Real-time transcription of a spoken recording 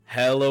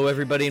Hello,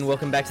 everybody, and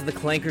welcome back to the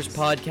Clankers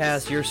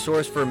Podcast, your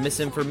source for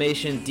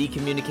misinformation,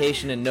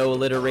 decommunication, and no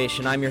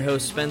alliteration. I'm your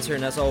host, Spencer,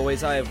 and as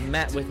always, I have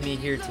Matt with me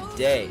here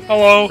today.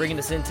 Hello. Bringing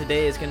us in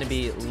today is going to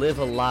be Live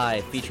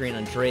Alive, featuring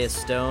Andreas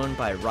Stone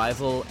by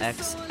Rival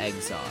X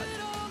Exod.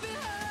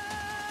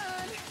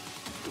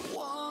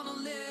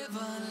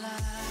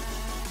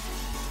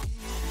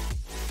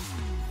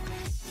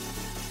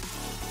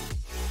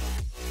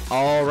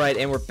 All right,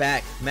 and we're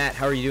back. Matt,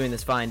 how are you doing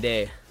this fine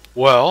day?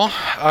 Well,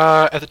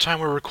 at the time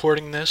we're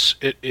recording this,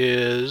 it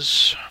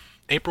is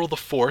April the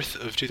 4th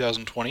of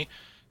 2020.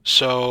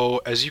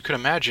 So, as you can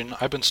imagine,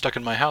 I've been stuck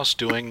in my house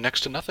doing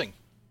next to nothing.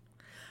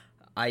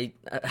 I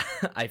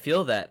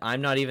feel that.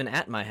 I'm not even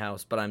at my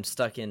house, but I'm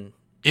stuck in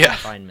Yeah.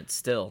 confinement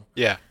still.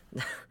 Yeah.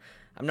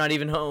 I'm not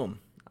even home.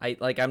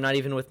 I'm not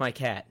even with my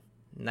cat.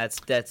 And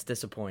that's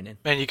disappointing.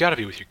 Man, you gotta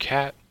be with your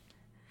cat.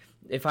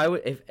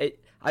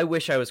 I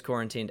wish I was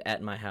quarantined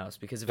at my house,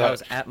 because if I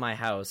was at my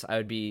house, I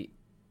would be,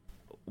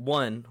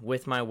 1,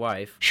 with my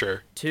wife.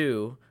 Sure.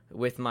 2,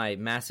 with my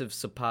massive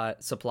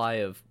supply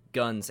of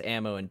guns,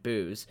 ammo, and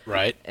booze.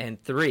 Right.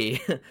 And 3,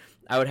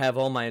 I would have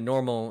all my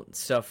normal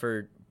stuff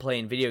for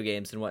playing video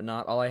games and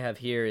whatnot. All I have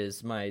here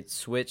is my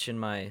Switch and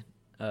my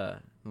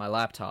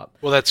laptop.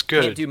 Well, that's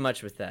good. Can't do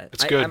much with that.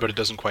 It's good, but it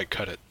doesn't quite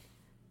cut it.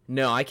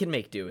 No, I can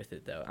make do with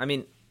it, though. I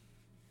mean,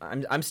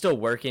 I'm still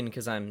working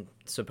because I'm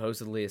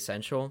supposedly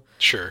essential.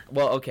 Sure.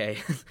 Well, okay.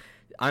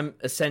 I'm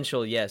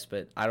essential, yes,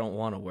 but I don't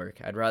want to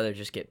work. I'd rather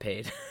just get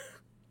paid.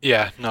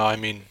 Yeah, no, I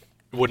mean,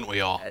 wouldn't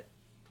we all?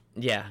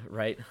 Yeah,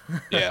 right?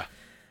 Yeah.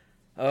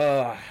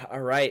 All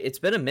right. It's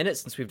been a minute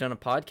since we've done a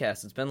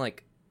podcast. It's been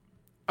like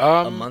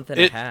a month and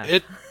a half.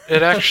 It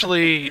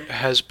actually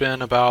has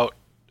been about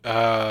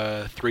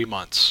 3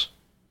 months.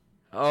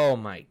 Oh,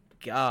 my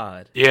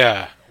God.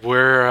 Yeah,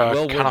 we're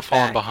Well, kind we're of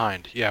falling back.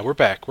 behind. Yeah, we're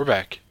back. We're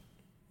back.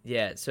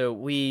 Yeah, so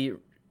we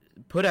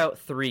put out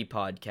 3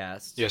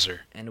 podcasts. Yes, sir.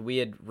 And we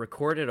had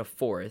recorded a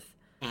 4th.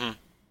 Mhm.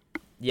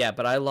 Yeah,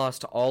 but I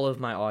lost all of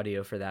my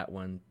audio for that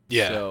one.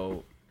 Yeah.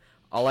 So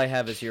all I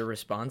have is your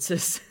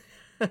responses.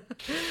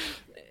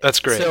 That's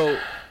great. So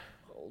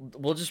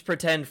we'll just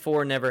pretend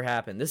 4 never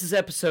happened. This is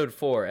episode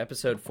 4.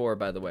 Episode 4,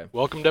 by the way.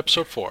 Welcome to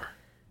episode 4.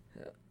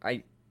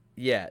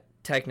 Yeah,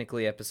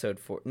 technically episode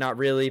 4. Not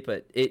really,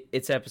 but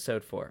it's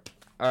episode 4.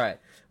 All right.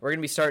 We're going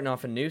to be starting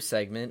off a new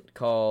segment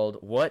called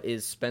What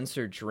is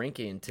Spencer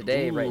Drinking?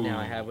 Today, right now,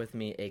 I have with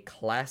me a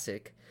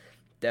classic,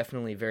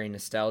 definitely very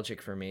nostalgic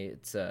for me.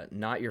 It's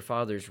Not Your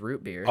Father's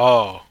Root Beer.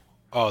 Oh,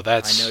 I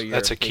know you're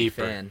that's a a big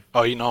keeper. fan.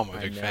 Oh, you know I'm a I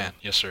big know. fan.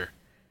 Yes, sir.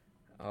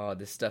 Oh,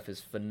 this stuff is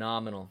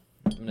phenomenal.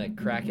 I'm going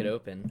to crack it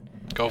open.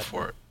 Go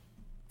for it.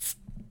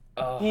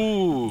 Oh,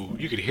 Ooh,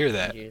 you could hear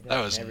that. Hear that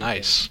That was and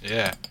nice.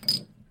 Yeah.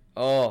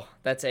 oh,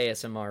 that's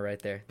ASMR right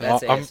there.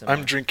 That's I'm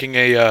ASMR. drinking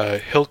a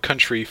Hill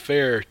Country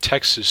Fair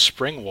Texas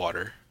spring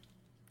water.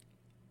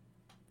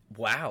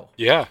 Wow.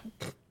 Yeah.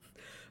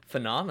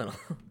 Phenomenal.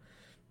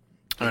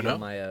 I know.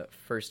 My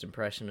first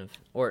impression of,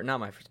 or not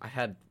my first.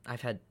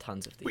 I've had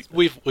tons of these,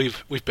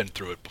 We've been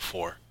through it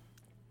before.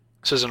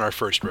 This isn't our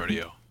first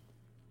rodeo,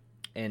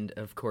 and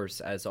of course,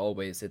 as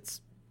always,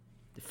 it's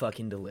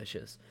fucking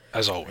delicious.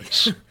 as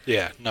always.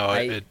 Yeah. No.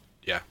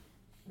 Yeah.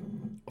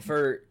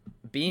 For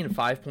being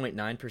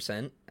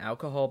 5.9%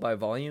 alcohol by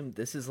volume,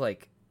 this is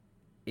like,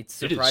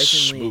 it's It is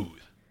surprisingly smooth.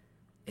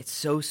 It's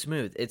so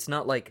smooth. It's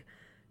not like,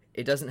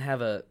 it doesn't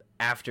have a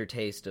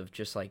aftertaste of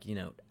just like,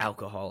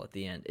 alcohol at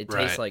the end. It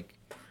tastes Right. like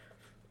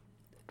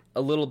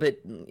a little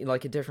bit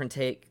like a different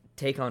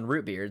take on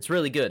root beer. It's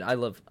really good. I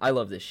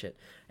love this shit.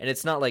 And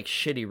it's not like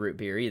shitty root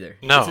beer either.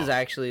 No. This is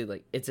actually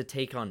like, it's a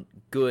take on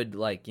good,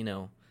 like,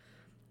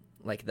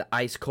 like the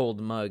ice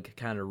cold mug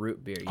kind of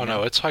root beer. Oh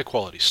no, it's high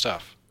quality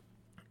stuff.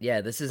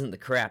 Yeah, this isn't the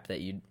crap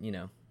that you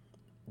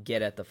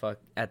get at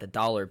the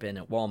dollar bin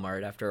at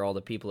Walmart after all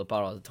the people have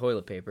bought all the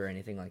toilet paper or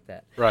anything like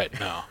that. Right.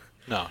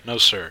 No,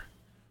 sir.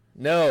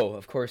 No,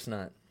 of course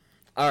not.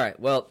 All right,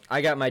 well,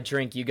 I got my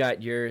drink, you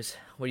got yours.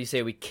 What do you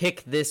say we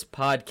kick this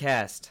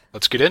podcast?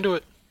 Let's get into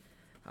it.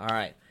 All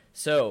right.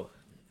 So,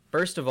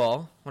 first of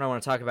all, what I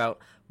want to talk about,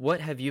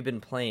 what have you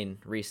been playing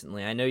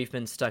recently? I know you've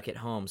been stuck at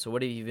home, so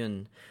what have you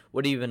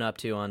been up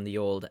to on the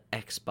old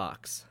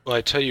Xbox? Well,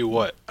 I tell you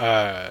what,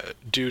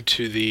 due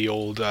to the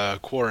old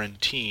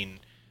quarantine,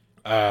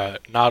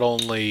 not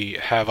only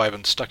have I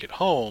been stuck at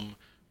home,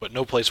 but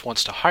no place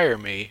wants to hire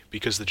me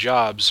because the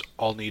jobs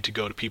all need to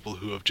go to people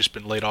who have just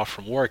been laid off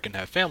from work and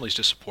have families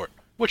to support,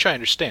 which I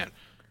understand,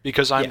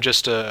 because I'm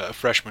just a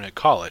freshman at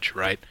college,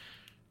 right?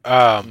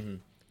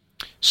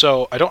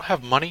 So I don't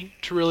have money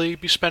to really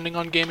be spending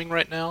on gaming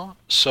right now,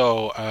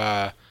 so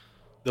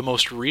the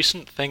most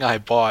recent thing I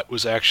bought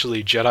was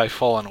actually Jedi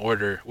Fallen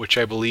Order, which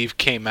I believe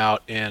came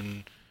out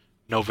in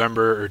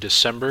November or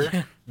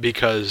December,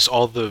 because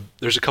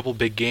there's a couple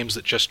big games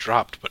that just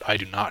dropped, but I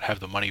do not have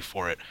the money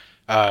for it.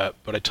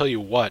 But I tell you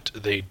what,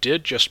 they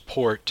did just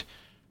port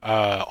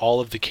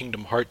all of the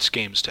Kingdom Hearts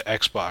games to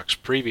Xbox.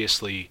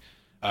 Previously,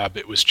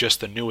 it was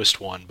just the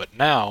newest one, but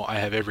now I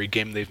have every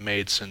game they've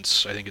made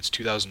since, I think it's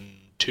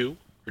 2002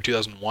 or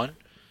 2001.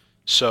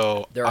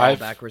 So They're all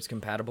backwards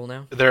compatible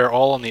now? They're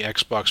all on the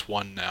Xbox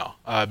One now,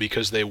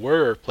 because they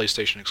were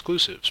PlayStation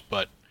exclusives,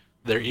 but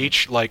they're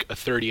each like a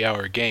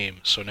 30-hour game,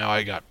 so now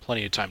I got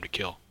plenty of time to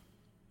kill.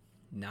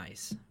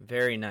 Nice.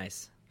 Very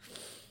nice.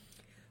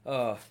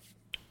 I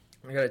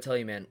gotta tell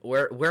you, man,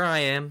 where I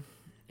am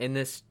in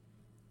this,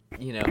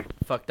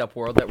 fucked up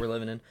world that we're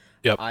living in,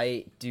 Yep.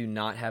 I do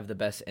not have the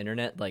best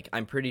internet. Like,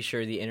 I'm pretty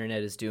sure the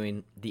internet is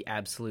doing the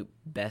absolute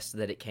best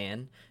that it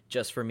can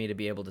just for me to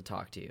be able to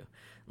talk to you.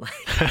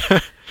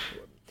 Like,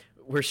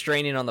 we're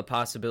straining on the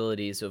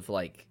possibilities of,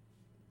 like,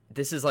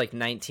 this is like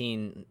not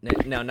even,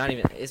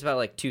 it's about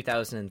like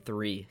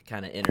 2003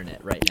 kind of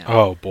internet right now.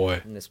 Oh,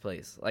 boy. In this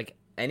place. Like,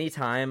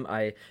 anytime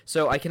I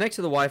connect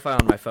to the Wi-Fi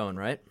on my phone,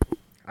 right?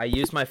 I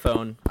use my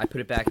phone, I put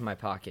it back in my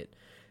pocket.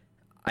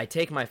 I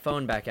take my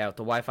phone back out,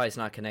 the Wi-Fi is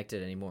not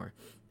connected anymore.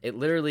 It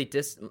literally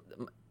the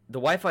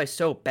Wi-Fi is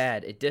so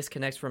bad, it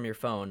disconnects from your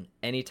phone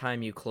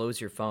anytime you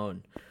close your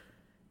phone.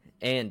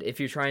 And if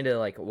you're trying to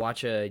like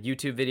watch a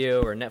YouTube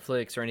video or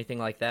Netflix or anything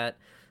like that,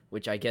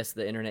 which I guess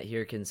the internet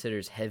here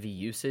considers heavy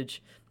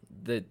usage,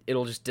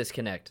 it'll just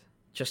disconnect,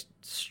 just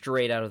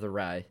straight out of the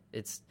rye.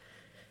 It's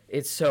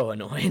so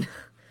annoying.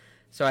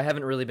 So I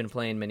haven't really been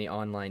playing many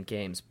online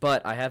games,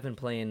 but I have been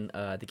playing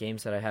the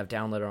games that I have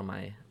downloaded on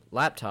my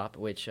laptop,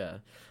 which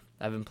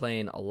I've been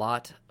playing a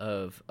lot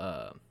of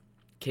not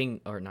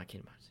Kingdom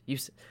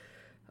Hearts.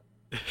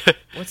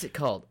 What's it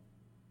called?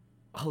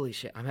 Holy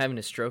shit, I'm having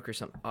a stroke or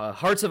something.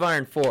 Hearts of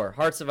Iron 4.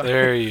 Hearts of Iron.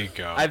 There you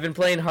go. I've been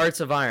playing Hearts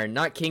of Iron,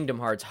 not Kingdom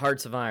Hearts,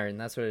 Hearts of Iron.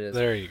 That's what it is.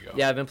 There you go.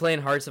 Yeah, I've been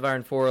playing Hearts of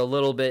Iron 4 a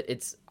little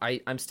bit.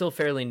 I'm still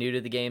fairly new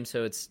to the game,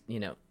 so it's,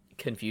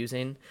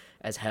 confusing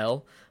as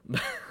hell.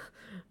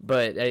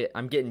 But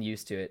I'm getting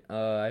used to it.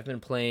 I've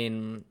been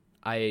playing.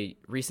 I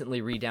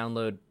recently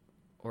re-downloaded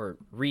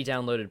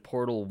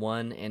Portal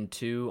 1 and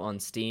 2 on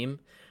Steam,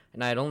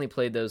 and I had only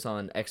played those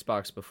on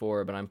Xbox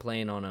before, but I'm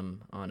playing on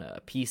them on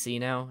a PC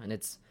now, and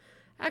it's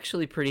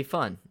actually pretty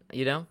fun. A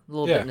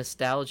little bit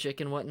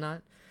nostalgic and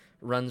whatnot.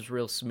 Runs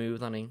real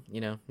smooth on a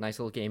nice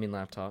little gaming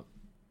laptop.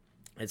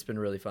 It's been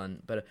really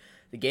fun. But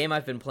the game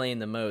I've been playing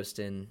the most,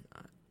 and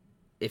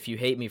if you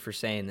hate me for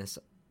saying this,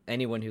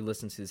 anyone who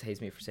listens to this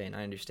hates me for saying,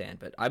 I understand,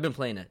 but I've been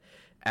playing an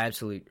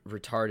absolute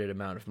retarded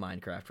amount of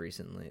Minecraft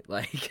recently.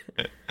 Like,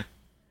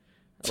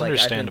 it's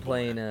understandable.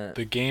 I've been playing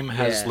the game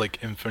has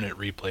like infinite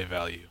replay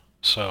value,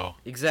 so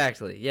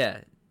exactly, yeah,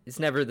 it's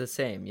never the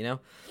same,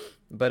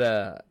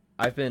 But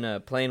I've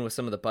been playing with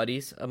some of the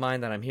buddies of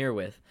mine that I'm here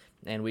with,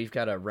 and we've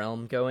got a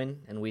realm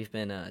going, and we've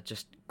been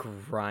just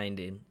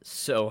grinding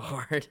so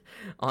hard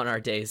on our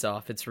days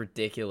off. It's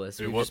ridiculous.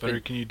 Dude, what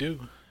better can you do?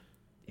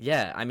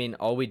 Yeah, I mean,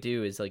 all we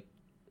do is like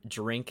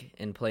drink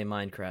and play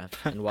Minecraft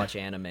and watch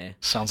anime.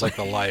 Sounds like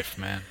the life,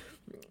 man.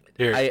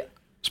 Here,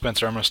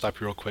 Spencer, I'm going to stop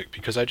you real quick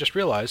because I just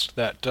realized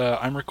that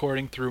I'm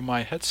recording through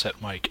my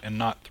headset mic and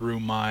not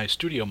through my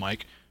studio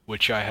mic,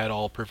 which I had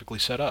all perfectly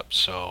set up,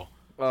 so...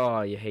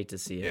 Oh, you hate to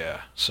see it. Yeah,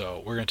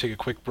 so we're going to take a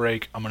quick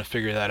break. I'm going to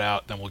figure that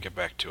out, then we'll get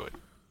back to it.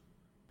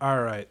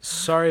 All right.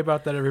 Sorry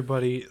about that,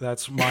 everybody.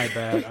 That's my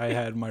bad. I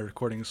had my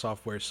recording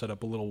software set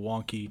up a little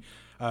wonky,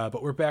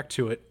 but we're back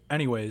to it.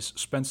 Anyways,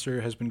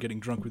 Spencer has been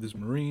getting drunk with his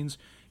Marines.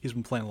 He's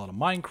been playing a lot of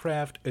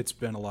Minecraft. It's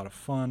been a lot of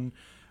fun.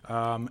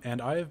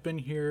 And I have been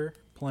here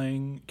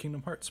playing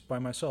Kingdom Hearts by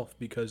myself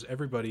because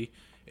everybody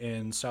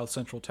in South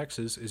Central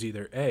Texas is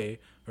either A,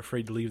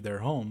 afraid to leave their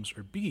homes,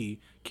 or B,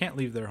 can't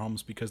leave their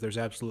homes because there's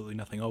absolutely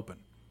nothing open.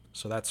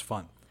 So that's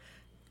fun.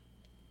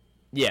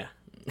 Yeah.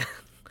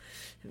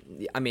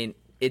 I mean,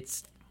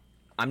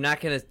 I'm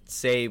not going to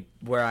say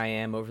where I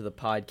am over the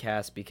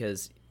podcast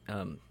because,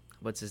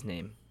 what's his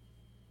name?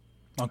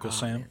 Uncle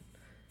Sam. Man.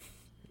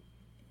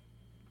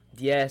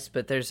 Yes,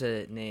 but there's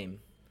a name.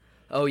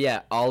 Oh,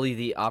 yeah, Ollie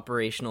the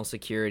Operational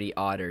Security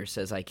Otter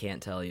says I can't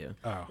tell you.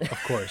 Oh,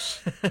 of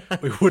course.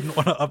 We wouldn't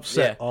want to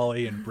upset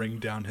Ollie and bring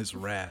down his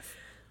wrath.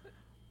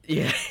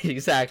 Yeah,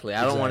 exactly.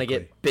 I don't want to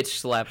get bitch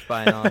slapped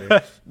by an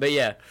otter. But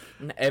yeah,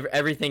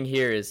 everything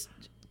here is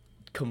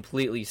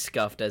completely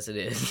scuffed as it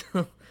is.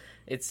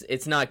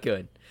 It's not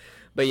good.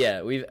 But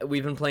yeah, we've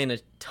been playing a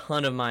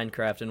ton of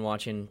Minecraft and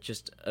watching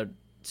just a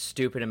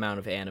stupid amount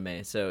of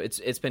anime. So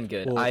it's been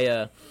good. Well,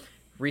 I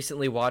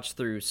recently watched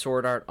through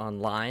Sword Art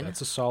Online.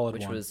 That's a solid one.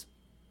 Which was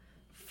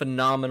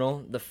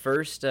phenomenal. The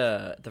first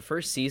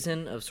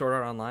season of Sword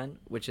Art Online,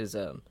 which is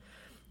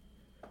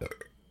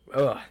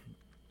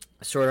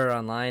Sword Art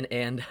Online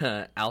and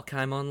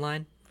Alkheim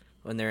Online,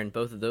 when they're in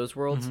both of those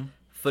worlds,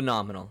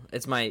 phenomenal.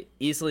 It's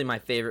easily my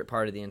favorite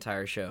part of the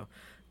entire show.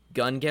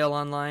 Gun Gale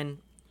Online,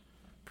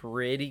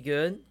 pretty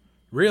good.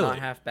 Really? Not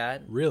half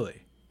bad.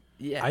 Really?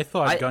 Yeah. I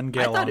thought Gun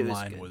Gale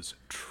Online was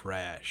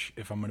trash,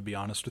 if I'm going to be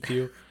honest with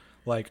you.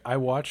 Like, I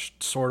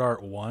watched Sword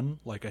Art 1.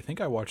 Like, I think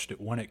I watched it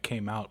when it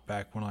came out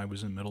back when I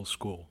was in middle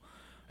school.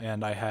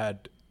 And I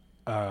had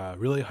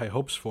really high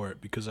hopes for it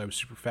because I was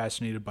super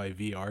fascinated by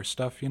VR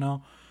stuff,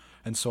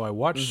 And so I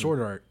watched Sword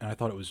Art, and I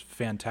thought it was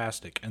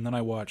fantastic. And then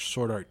I watched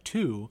Sword Art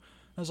 2, and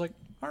I was like,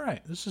 all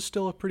right, this is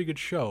still a pretty good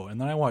show. And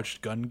then I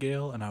watched Gun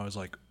Gale, and I was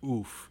like,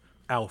 oof,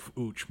 Alf,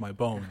 ooch, my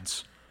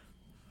bones.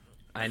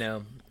 I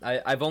know.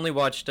 I've only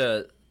watched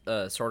Sword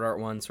Art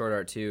 1, Sword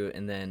Art 2,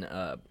 and then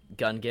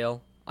Gun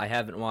Gale. I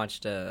haven't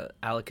watched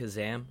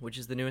Alakazam, which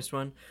is the newest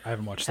one. I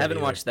haven't watched that.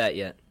 Haven't watched that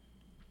yet.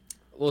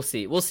 We'll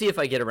see. We'll see if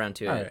I get around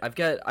to All it.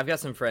 right. I've got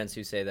some friends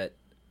who say that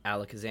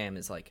Alakazam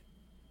is like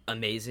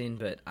amazing,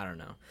 but I don't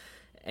know.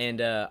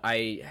 And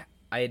I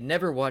had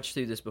never watched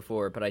through this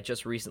before, but I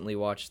just recently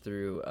watched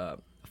through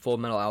Full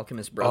Metal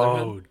Alchemist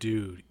Brotherhood. Oh,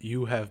 dude,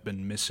 you have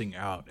been missing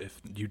out if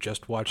you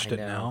just watched I it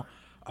know. now.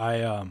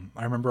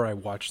 I remember I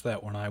watched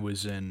that when I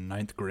was in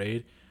ninth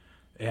grade,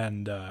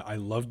 and I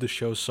loved the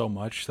show so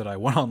much that I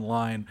went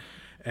online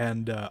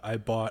and I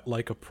bought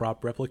like a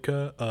prop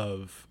replica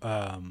of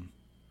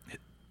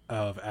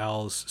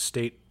Al's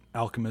State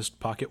Alchemist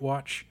pocket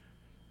watch,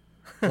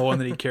 the one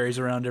that he carries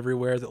around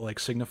everywhere that like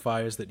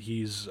signifies that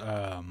he's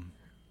A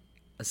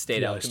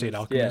State Alchemist. State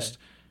Alchemist.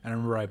 And I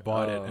remember I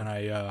bought it, Oh.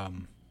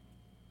 and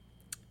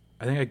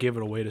I think I gave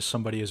it away to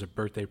somebody as a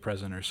birthday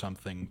present or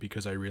something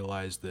because I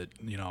realized that,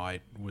 you know, I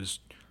was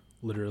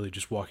literally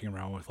just walking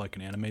around with like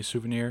an anime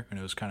souvenir and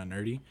it was kind of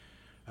nerdy.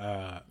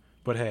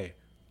 But hey,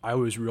 I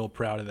was real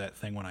proud of that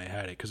thing when I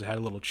had it because it had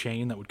a little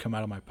chain that would come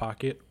out of my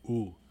pocket.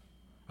 Ooh,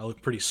 I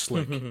look pretty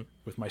slick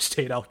with my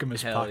State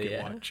Alchemist Hell pocket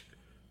yeah. watch.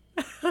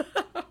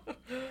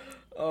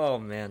 Oh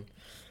man,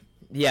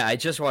 yeah. I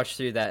just watched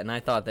through that, and I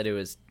thought that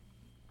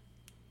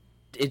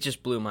it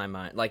just blew my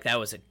mind. Like that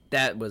was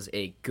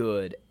a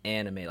good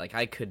anime. Like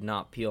I could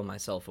not peel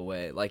myself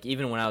away. Like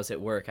even when I was at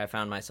work, I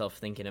found myself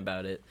thinking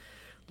about it,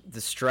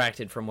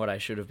 distracted from what I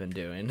should have been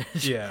doing.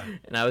 Yeah.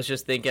 And I was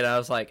just thinking, I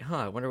was like,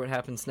 I wonder what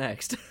happens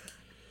next.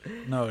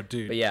 No,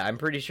 dude. But yeah, I'm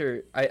pretty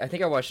sure. I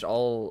think I watched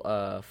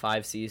all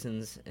 5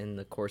 seasons in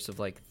the course of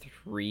like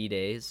 3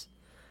 days,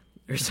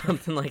 or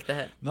something like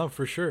that. No,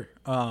 for sure.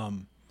 A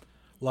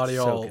lot of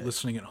So y'all good.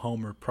 listening at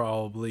home are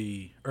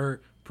probably,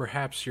 or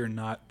perhaps you're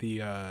not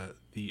the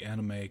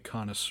anime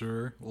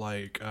connoisseur.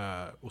 Like,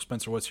 well,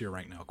 Spencer, what's your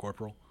rank now,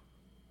 Corporal?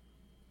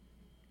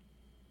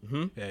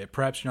 Yeah,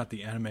 perhaps you're not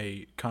the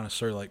anime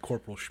connoisseur like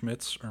Corporal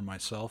Schmitz or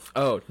myself.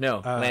 Oh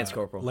no, Lance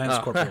Corporal. Lance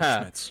Oh. Corporal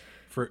Schmitz.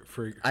 For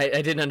I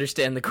didn't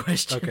understand the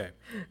question. Okay.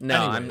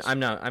 No, Anyways. I'm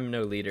not. I'm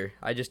no leader.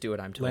 I just do what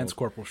I'm told. Lance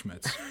Corporal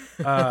Schmitz.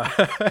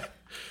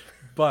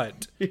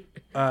 But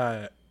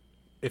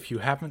if you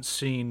haven't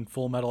seen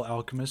Full Metal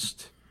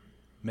Alchemist,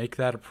 make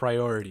that a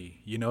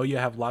priority. You know you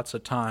have lots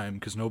of time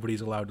because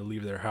nobody's allowed to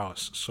leave their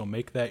house, so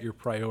make that your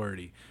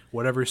priority.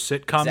 Whatever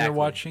sitcom you're Exactly.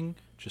 watching,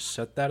 just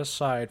set that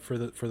aside for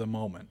the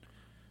moment.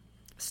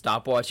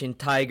 Stop watching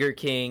Tiger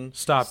King.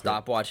 Stop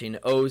Stop watching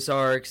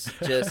Ozarks.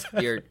 Just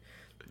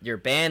you're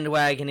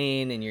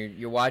bandwagoning and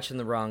you're watching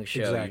the wrong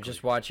show. You're Exactly.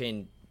 just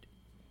watching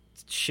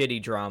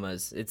shitty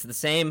dramas. It's the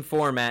same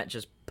format,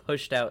 just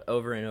pushed out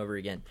over and over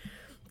again.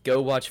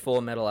 Go watch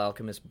Full Metal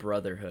Alchemist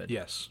Brotherhood.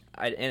 Yes.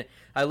 I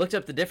looked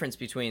up the difference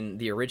between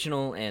the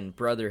original and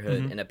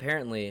Brotherhood, Mm-hmm. and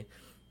apparently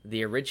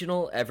the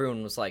original,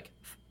 everyone was like,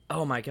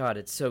 oh my god,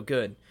 it's so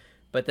good.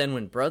 But then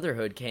when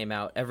Brotherhood came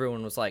out,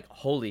 everyone was like,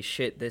 holy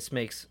shit, this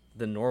makes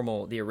the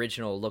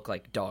original look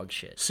like dog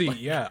shit. See,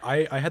 yeah,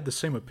 I had the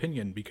same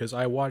opinion because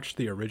I watched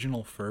the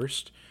original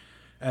first,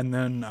 and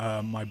then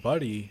my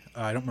buddy,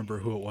 I don't remember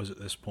who it was at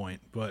this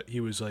point, but he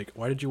was like,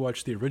 why did you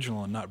watch the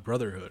original and not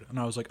Brotherhood? And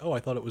I was like, oh, I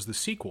thought it was the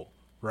sequel,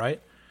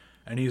 right?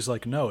 And he's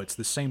like, no, it's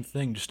the same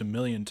thing, just a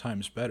million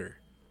times better.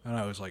 And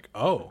I was like,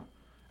 oh.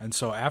 And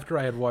so after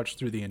I had watched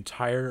through the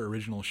entire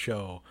original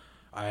show,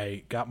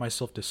 I got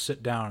myself to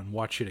sit down and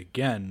watch it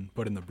again,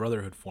 but in the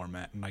Brotherhood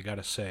format. And I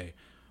gotta say,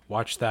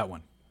 watch that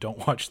one.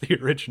 Don't watch the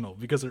original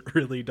because it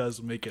really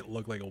does make it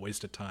look like a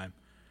waste of time.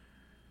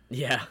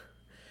 Yeah.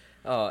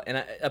 Oh,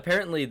 and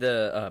apparently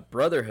the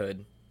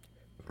Brotherhood.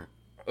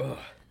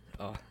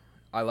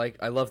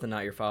 I love the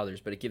Not Your Fathers,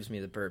 but it gives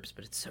me the burps.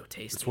 But it's so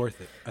tasty. It's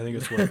worth it. I think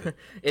it's worth it.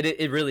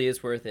 It really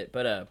is worth it.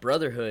 But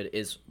Brotherhood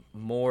is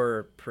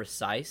more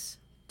precise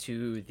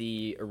to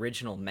the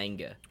original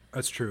manga.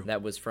 That's true.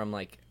 That was from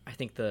like I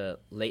think the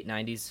late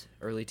 '90s,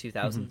 early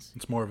 2000s.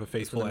 It's more of a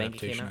faithful the manga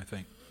came adaptation, out. I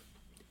think.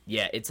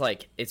 Yeah,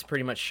 it's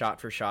pretty much shot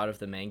for shot of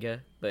the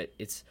manga, but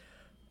it's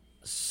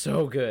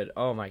so good.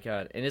 Oh my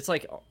god! And it's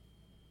like,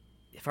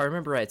 if I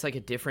remember right, it's like a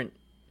different.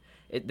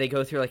 They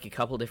go through like a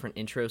couple different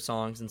intro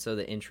songs, and so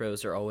the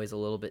intros are always a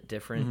little bit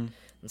different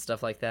and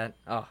stuff like that.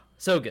 Oh,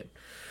 so good,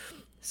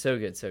 so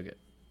good, so good.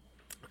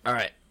 All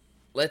right,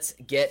 let's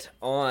get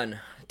on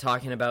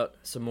talking about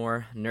some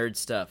more nerd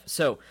stuff.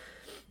 So,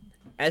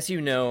 as you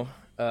know,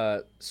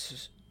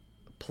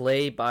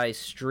 play by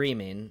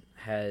streaming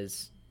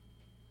has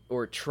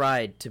or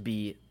tried to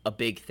be a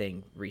big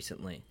thing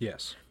recently.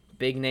 Yes.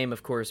 Big name,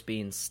 of course,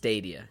 being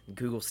Stadia,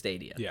 Google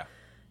Stadia. Yeah.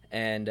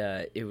 And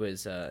it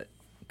was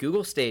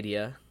Google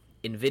Stadia,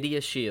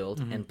 Nvidia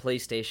Shield, and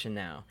PlayStation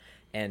Now.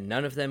 And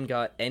none of them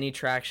got any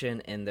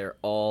traction, and they're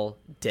all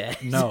dead.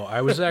 No,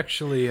 I was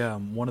actually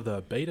one of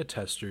the beta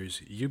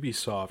testers.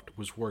 Ubisoft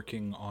was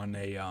working on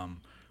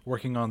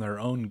their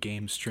own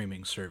game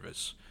streaming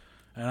service,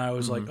 and I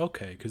was like,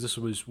 okay, because this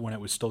was when it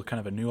was still kind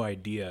of a new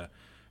idea,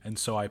 and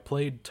so I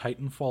played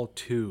Titanfall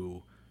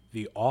 2,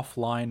 the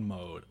offline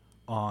mode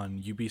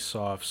on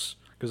Ubisoft's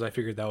because I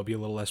figured that would be a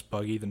little less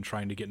buggy than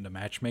trying to get into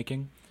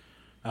matchmaking.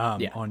 On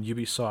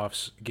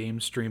Ubisoft's game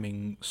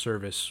streaming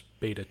service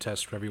beta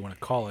test, whatever you want to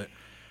call it,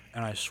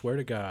 and I swear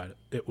to God,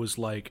 it was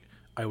like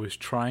I was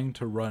trying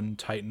to run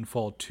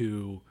Titanfall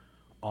 2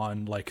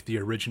 on like the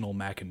original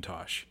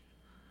Macintosh.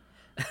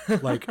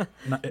 Like,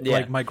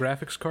 like my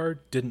graphics card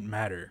didn't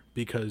matter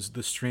because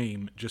the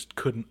stream just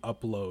couldn't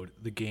upload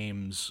the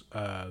game's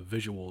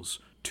visuals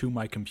to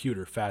my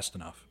computer fast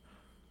enough.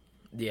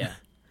 Yeah.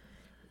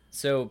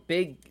 So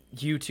big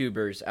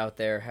YouTubers out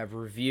there have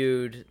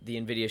reviewed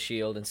the Nvidia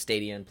Shield and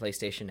Stadia and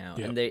PlayStation Now,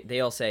 and they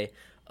all say,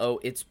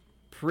 "Oh, it's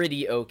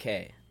pretty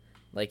okay,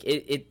 like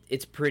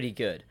it's pretty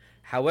good."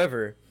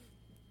 However,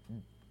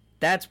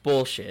 that's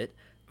bullshit.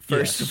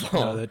 First of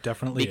all, no, that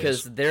definitely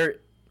because is. their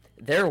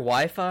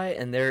Wi-Fi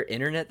and their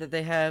internet that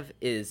they have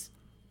is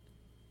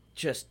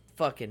just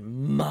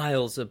fucking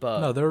miles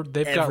above. No,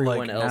 they've got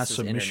like else's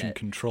NASA mission internet.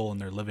 control in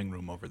their living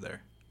room over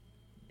there.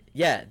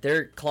 Yeah,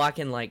 they're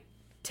clocking like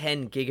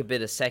 10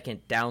 gigabit a second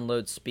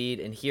download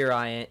speed, and here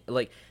I am,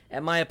 like,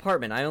 at my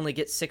apartment, I only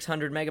get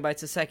 600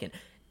 megabytes a second.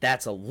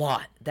 That's a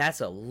lot.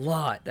 That's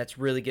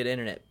really good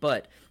internet,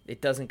 but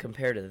it doesn't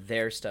compare to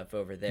their stuff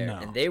over there. No.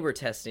 And they were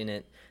testing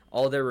it.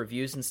 All their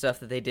reviews and stuff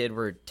that they did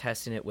were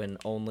testing it when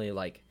only,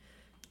 like,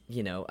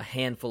 you know, a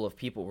handful of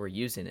people were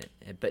using it.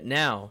 But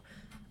now,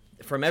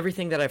 from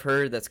everything that I've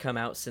heard that's come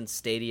out since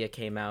Stadia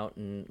came out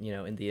and, you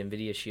know, and the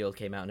Nvidia Shield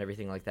came out and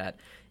everything like that,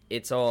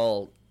 it's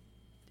all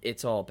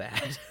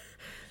bad.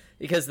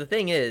 Because the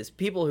thing is,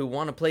 people who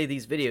want to play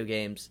these video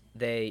games,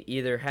 they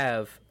either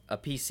have a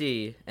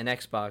PC, an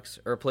Xbox,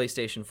 or a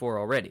PlayStation 4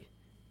 already.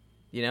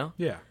 You know?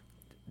 Yeah.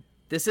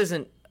 This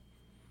isn't...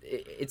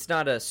 It's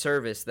not a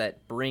service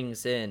that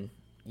brings in,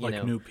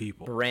 new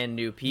people. brand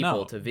new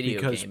people to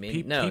video gaming.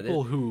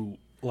 People who,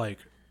 like,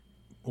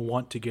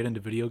 want to get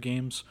into video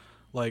games...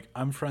 Like,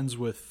 I'm friends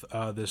with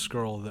this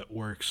girl that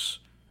works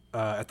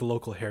at the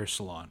local hair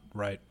salon,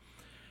 right?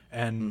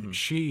 And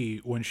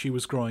she, when she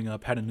was growing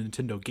up, had a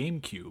Nintendo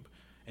GameCube,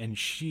 and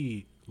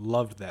she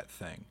loved that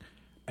thing.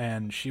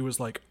 And she was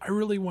like, I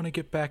really want to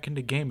get back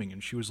into gaming.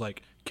 And she was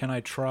like, can I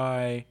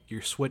try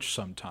your Switch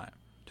sometime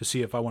to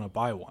see if I want to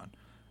buy one?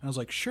 And I was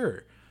like,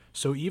 sure.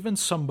 So even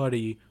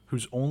somebody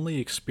whose only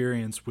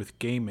experience with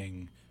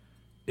gaming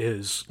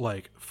is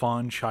like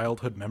fond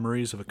childhood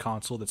memories of a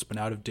console that's been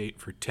out of date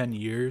for 10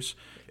 years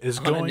is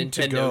on going a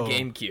Nintendo to go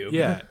GameCube.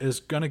 Yeah, is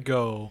going to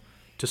go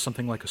to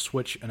something like a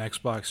Switch, an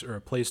Xbox, or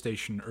a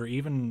PlayStation, or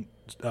even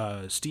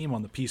Steam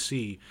on the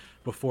PC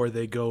before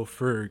they go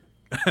for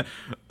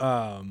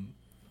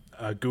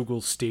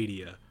Google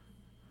Stadia.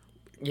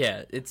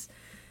 Yeah, it's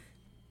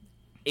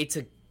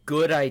a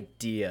good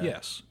idea.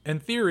 Yes, in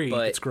theory,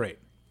 it's great.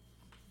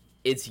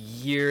 It's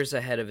years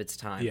ahead of its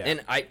time. Yeah.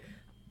 And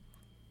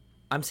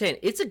I'm saying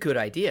it's a good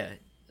idea.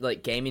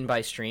 Like gaming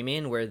by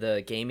streaming, where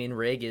the gaming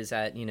rig is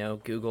at,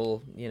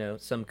 Google,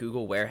 some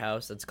Google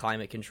warehouse that's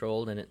climate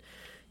controlled, and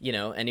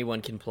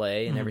anyone can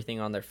play and everything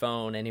on their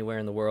phone anywhere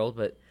in the world.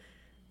 But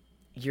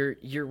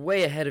you're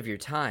way ahead of your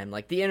time.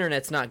 Like, the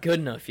internet's not good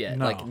enough yet.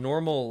 No. Like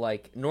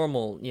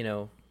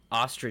normal,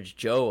 Ostrich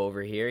Joe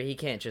over here, he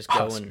can't just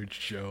go Ostrich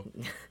Joe.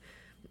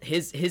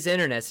 His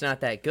internet's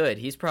not that good.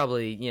 He's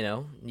probably,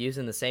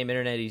 using the same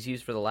internet he's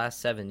used for the last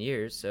 7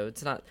 years. So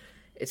it's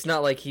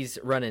not like he's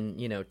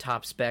running,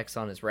 top specs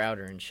on his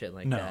router and shit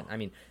like that. I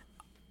mean,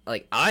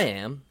 like, I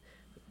am,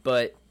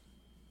 but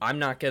I'm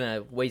not going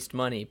to waste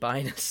money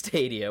buying a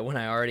Stadia when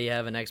I already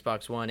have an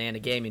Xbox One and a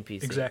gaming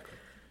PC. Exactly.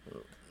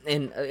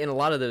 And a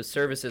lot of those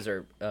services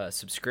are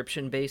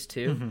subscription based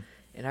too.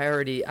 And I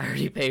already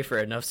pay for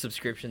enough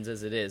subscriptions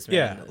as it is, man.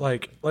 Yeah,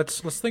 like let's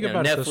think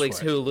about it this way.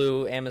 Netflix,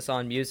 Hulu,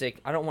 Amazon Music.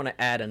 I don't want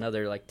to add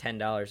another like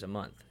 $10 a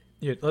month.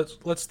 Yeah,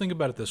 let's think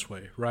about it this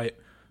way, right?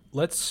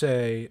 Let's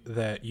say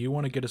that you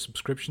want to get a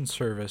subscription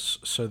service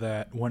so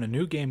that when a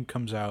new game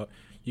comes out,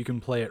 you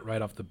can play it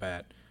right off the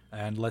bat.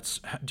 And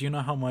do you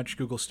know how much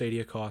Google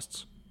Stadia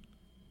costs?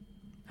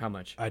 How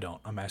much? I don't.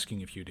 I'm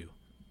asking if you do.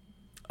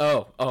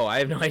 Oh, I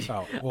have no idea.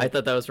 Oh, well, I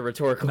thought that was a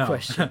rhetorical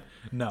question.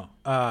 No.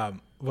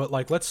 But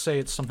like, let's say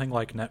it's something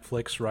like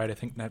Netflix, right? I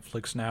think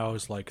Netflix now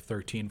is like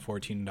 $13,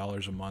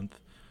 $14 a month.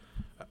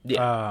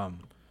 Yeah.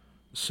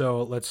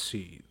 So let's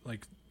see,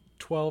 like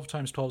 12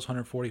 times 12 is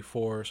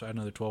 144. So add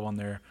another 12 on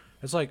there.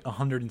 That's like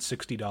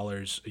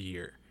 $160 a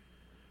year.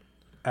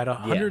 At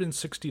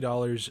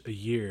 $160 a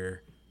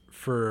year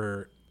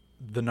for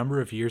the number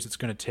of years it's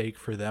going to take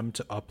for them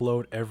to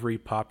upload every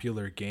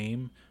popular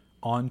game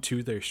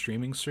onto their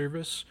streaming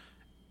service,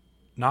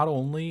 not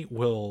only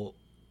will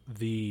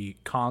the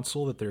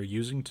console that they're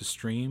using to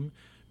stream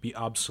be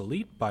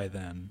obsolete by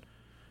then,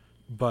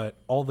 but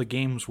all the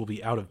games will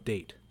be out of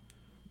date.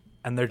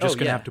 And they're just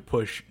going to have to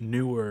push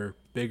newer,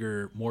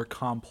 bigger, more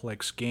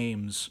complex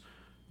games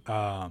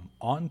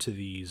onto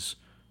these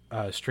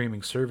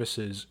streaming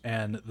services,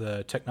 and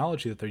the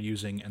technology that they're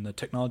using and the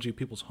technology of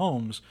people's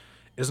homes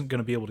isn't going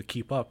to be able to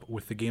keep up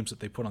with the games that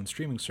they put on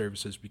streaming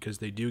services, because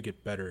they do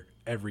get better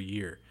every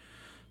year.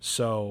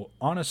 So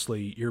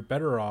honestly, you're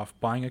better off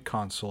buying a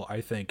console,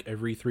 I think,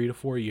 every 3 to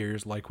 4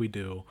 years like we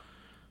do,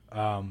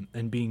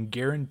 and being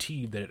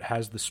guaranteed that it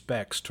has the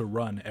specs to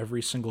run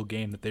every single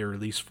game that they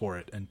release for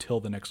it until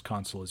the next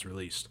console is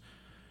released.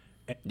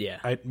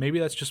 Yeah. Maybe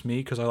that's just me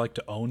because I like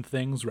to own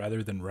things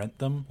rather than rent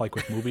them, like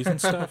with movies and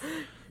stuff.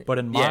 But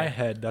in my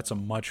head, that's a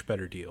much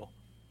better deal.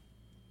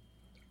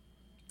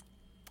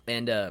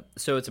 And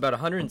so it's about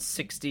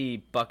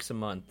 $160 a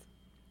month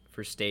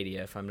for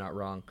Stadia, if I'm not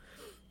wrong.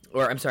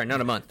 Or I'm sorry,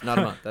 not a month.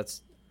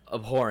 That's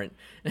abhorrent.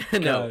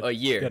 No, a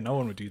year. Yeah, no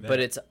one would do that.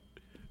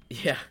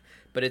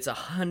 But it's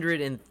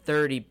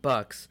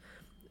 $130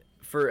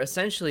 for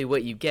essentially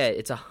what you get.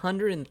 It's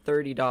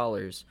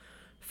 $130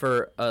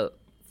 for a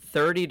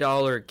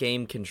 $30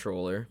 game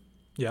controller.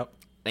 Yep.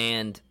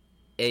 And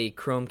a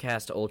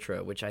Chromecast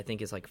Ultra, which I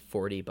think is like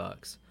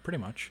 $40. Pretty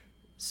much.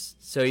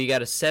 So you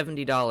got a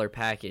 $70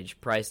 package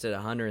priced at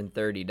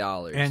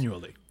 $130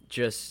 annually.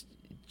 Just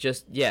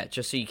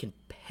so you can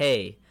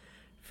pay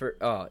for.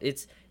 Oh,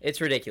 it's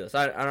ridiculous.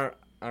 I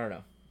don't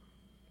know.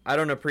 I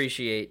don't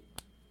appreciate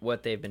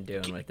what they've been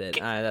doing with it.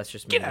 That's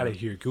just me. Get out of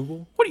here,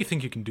 Google. What do you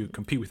think you can do?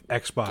 Compete with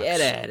Xbox?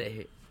 Get out of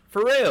here,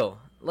 for real.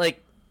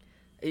 Like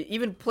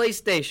even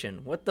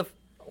PlayStation. What the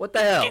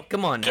hell?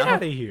 Come on now. Get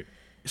out of here.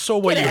 So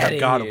what? You have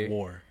God of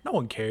War. No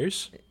one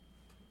cares.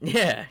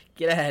 Yeah,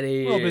 get out of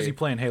here. We're all busy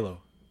playing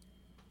Halo.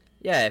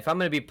 Yeah, if I'm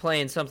going to be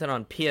playing something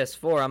on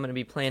PS4, I'm going to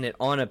be playing it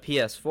on a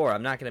PS4.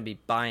 I'm not going to be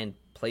buying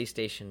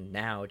PlayStation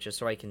now just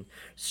so I can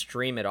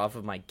stream it off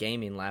of my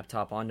gaming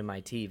laptop onto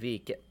my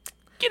TV. Get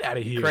out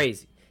of here.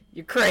 Crazy.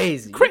 You're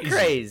crazy. You're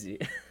crazy.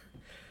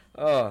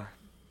 Oh,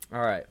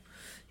 all right.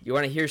 You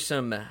want to hear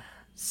some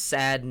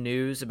sad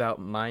news about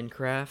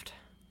Minecraft?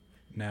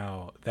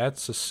 Now,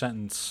 that's a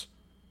sentence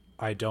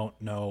I don't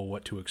know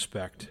what to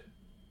expect.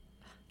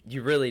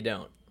 You really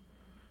don't.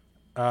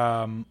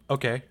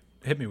 Okay.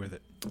 Hit me with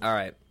it. All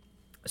right.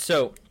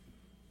 So,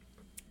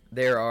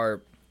 there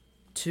are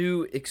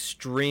 2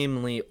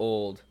 extremely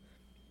old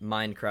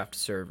Minecraft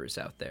servers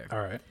out there.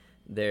 All right.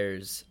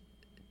 There's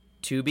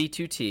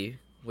 2B2T,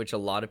 which a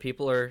lot of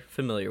people are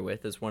familiar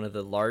with as one of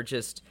the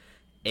largest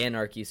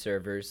anarchy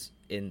servers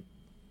in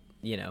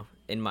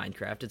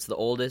Minecraft. It's the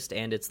oldest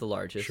and it's the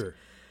largest. Sure.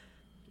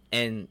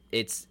 And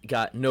it's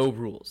got no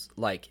rules.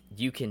 Like,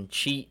 you can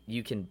cheat,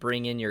 you can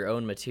bring in your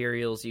own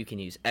materials, you can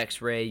use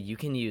X-ray, you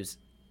can use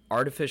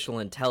artificial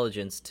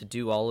intelligence to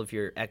do all of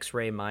your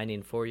X-ray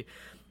mining for you.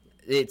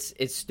 It's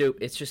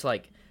stupid. It's just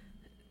like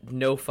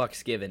no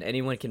fucks given.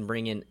 Anyone can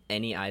bring in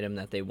any item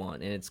that they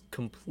want, and it's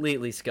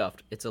completely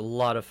scuffed. It's a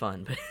lot of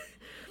fun, but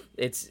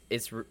it's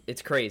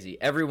crazy.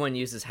 Everyone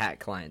uses hack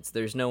clients.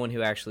 There's no one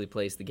who actually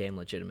plays the game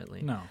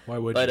legitimately. No, why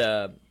would you?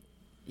 But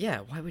yeah,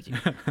 why would you?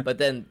 But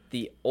then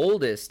the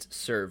oldest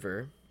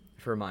server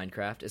for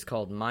Minecraft is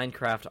called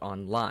Minecraft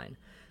Online.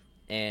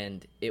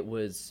 And it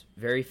was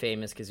very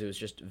famous because it was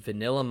just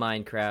vanilla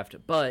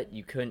Minecraft, but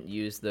you couldn't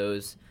use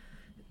those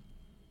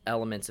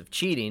elements of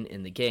cheating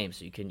in the game.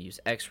 So you couldn't use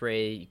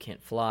X-ray, you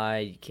can't fly,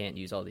 you can't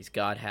use all these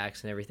god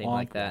hacks and everything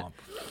like that.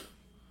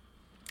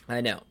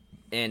 I know.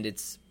 And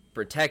it's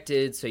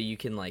protected, so you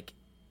can like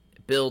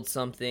build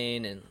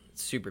something and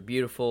it's super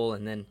beautiful,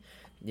 and then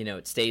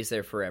it stays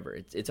there forever.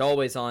 It's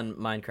always on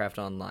Minecraft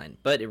Online,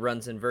 but it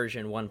runs in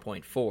version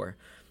 1.4,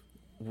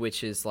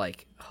 which is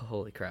like,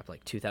 holy crap,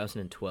 like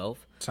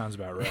 2012. Sounds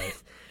about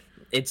right.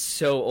 It's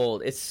so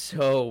old. It's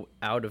so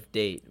out of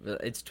date.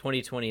 It's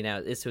 2020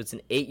 now. So it's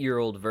an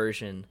 8-year-old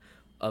version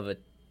of a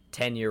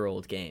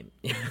 10-year-old game.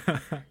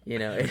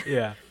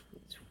 Yeah.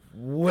 It's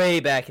way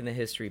back in the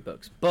history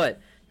books.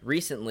 But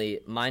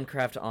recently,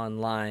 Minecraft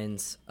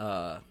Online's,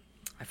 I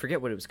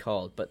forget what it was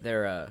called, but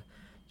their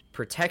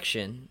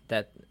protection,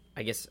 that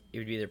I guess it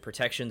would be their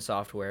protection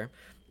software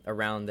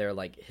around their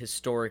like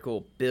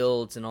historical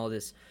builds and all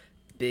this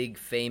big,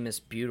 famous,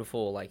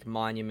 beautiful like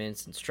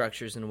monuments and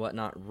structures and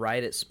whatnot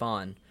right at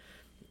spawn.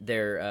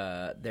 Their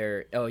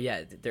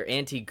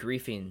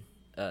anti-griefing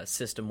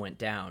system went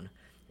down,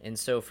 and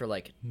so for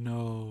like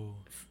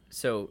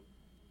so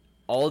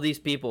all these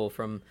people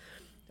from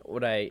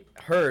what I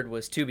heard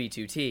was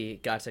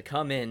 2B2T got to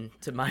come in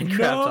to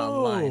Minecraft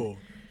Online,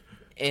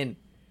 and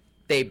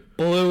they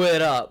blew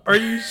it up. Are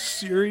you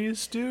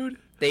serious, dude?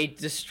 They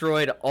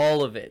destroyed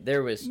all of it.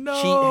 There was cheat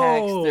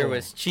hacks, there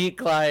was cheat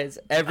clients,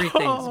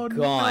 everything's gone.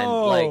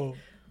 No. Like,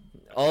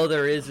 all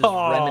there is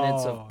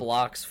remnants of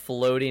blocks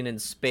floating in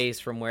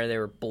space from where they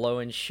were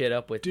blowing shit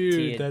up with TNT.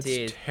 Dude,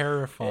 that's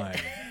terrifying.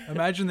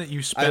 Imagine that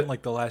you spent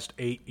like the last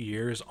 8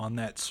 years on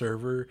that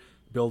server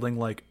building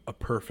like a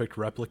perfect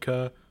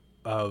replica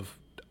of,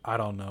 I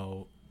don't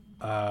know,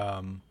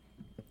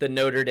 the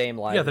Notre Dame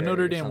Library. Yeah, the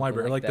Notre Dame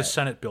Library, like that. the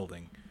Senate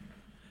building.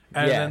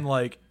 And then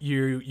like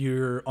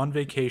you're on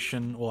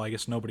vacation. Well, I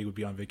guess nobody would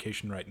be on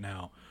vacation right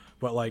now,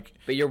 but like.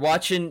 But you're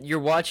watching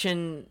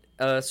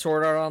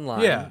Sword Art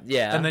Online.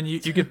 Yeah. And then you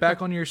get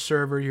back on your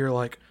server. You're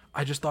like,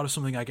 I just thought of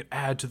something I could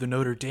add to the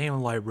Notre Dame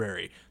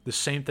Library. The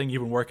same thing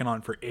you've been working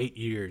on for 8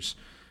 years,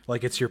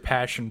 Like it's your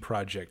passion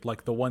project,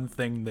 like the one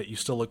thing that you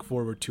still look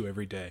forward to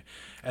every day.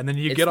 And then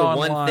you It's get the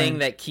online. one thing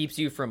that keeps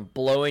you from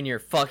blowing your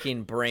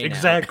fucking brain out.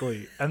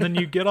 Exactly. And then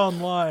you get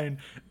online,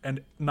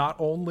 and not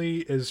only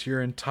is your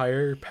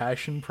entire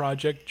passion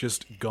project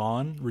just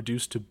gone,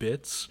 reduced to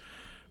bits,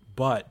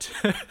 but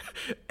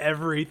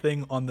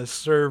everything on the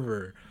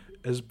server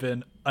has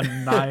been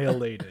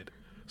annihilated.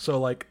 So,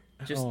 like,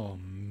 Just oh,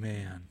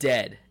 man.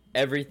 Dead.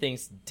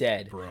 Everything's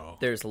dead. Bro.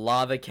 There's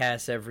lava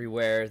casts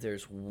everywhere.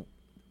 There's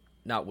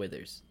not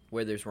withers.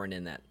 Withers weren't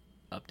in that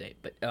update,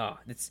 but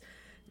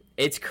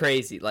it's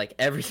crazy. Like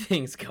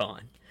everything's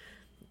gone.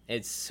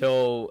 It's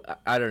so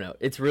I don't know.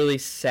 It's really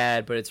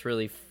sad, but it's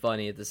really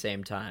funny at the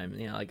same time.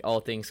 You know, like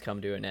all things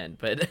come to an end.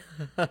 But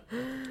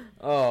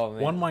oh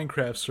man, One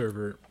Minecraft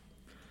server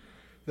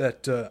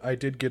that I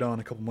did get on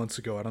a couple months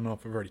ago, I don't know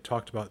if I've already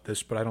talked about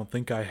this, but I don't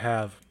think I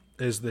have,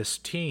 is this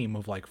team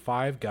of like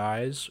 5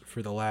 guys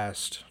for the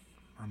last,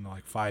 I don't know,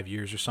 like 5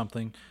 years or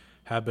something,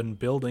 have been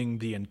building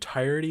the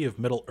entirety of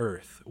Middle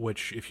Earth,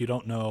 which, if you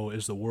don't know,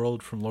 is the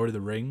world from Lord of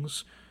the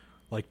Rings,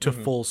 like to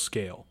full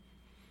scale.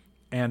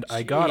 And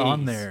I got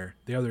on there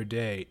the other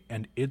day,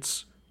 and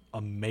it's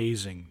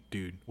amazing,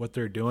 dude, what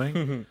they're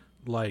doing.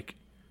 Like,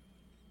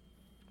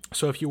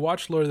 so if you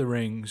watch Lord of the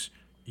Rings,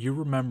 you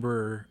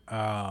remember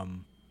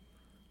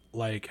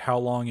like how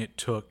long it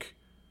took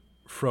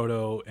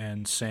Frodo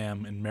and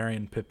Sam and Merry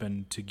and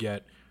Pippin to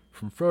get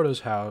from Frodo's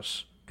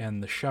house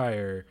and the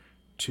Shire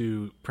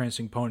to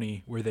Prancing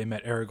Pony, where they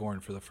met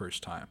Aragorn for the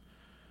first time.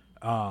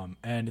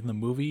 And in the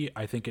movie,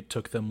 I think it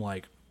took them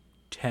like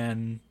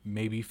 10,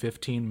 maybe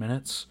 15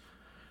 minutes.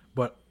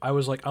 But I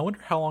was like, I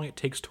wonder how long it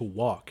takes to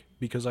walk,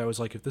 because I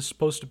was like, if this is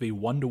supposed to be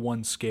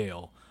 1-to-1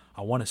 scale,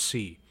 I want to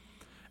see.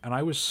 And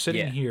I was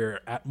sitting here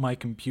at my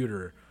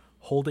computer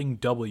holding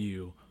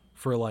W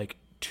for like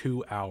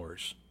 2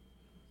 hours.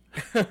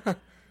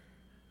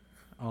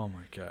 Oh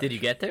my god! Did you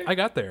get there? I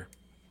got there.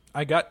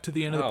 I got to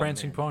the end of the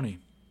Prancing man. Pony,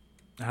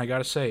 and I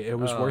gotta say, it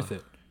was worth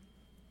it.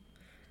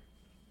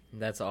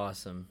 That's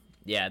awesome.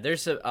 Yeah,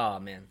 there's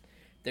another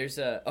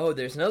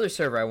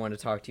server I want to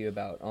talk to you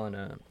about on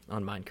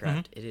Minecraft.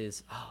 Mm-hmm. It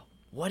is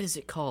what is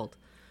it called?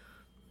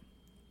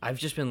 I've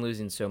just been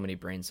losing so many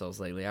brain cells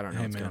lately. I don't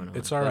know what's going on.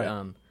 It's all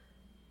right.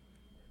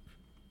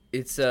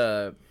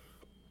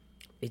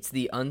 It's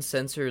the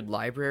Uncensored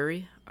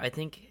Library, I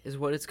think is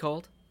what it's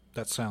called.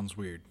 That sounds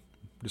weird.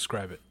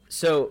 Describe it.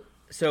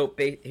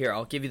 Here,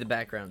 I'll give you the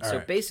background. All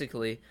right.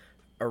 Basically,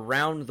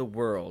 around the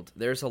world,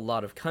 there's a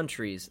lot of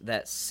countries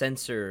that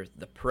censor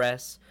the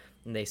press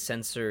and they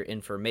censor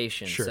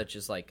information, such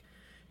as like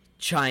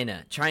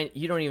China.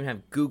 You don't even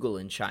have Google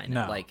in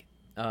China. No. Like,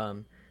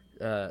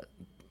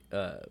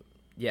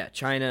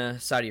 China,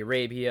 Saudi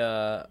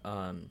Arabia.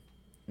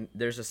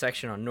 There's a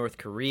section on North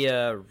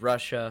Korea,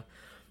 Russia,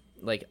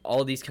 like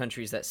all these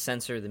countries that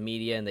censor the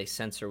media and they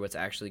censor what's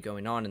actually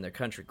going on in their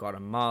country.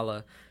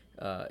 Guatemala,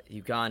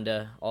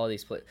 Uganda, all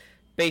these places.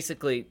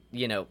 Basically,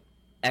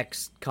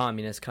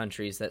 ex-communist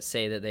countries that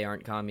say that they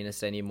aren't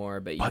communist anymore,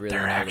 but you really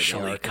they're know that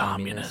actually they are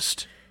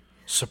communist.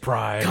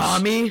 Surprise.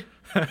 Commie?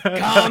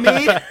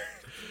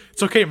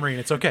 It's okay, Marine.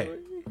 It's okay.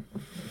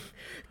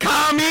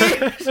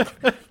 Commie?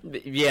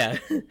 Yeah.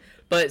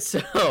 But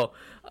so,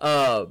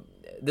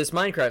 this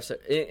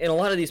Minecraft, in a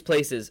lot of these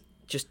places,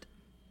 just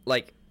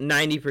like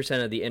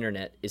 90% of the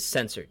internet is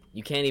censored.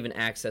 You can't even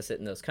access it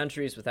in those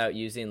countries without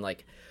using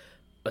like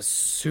a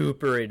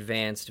super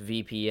advanced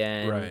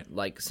VPN, right?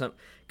 Like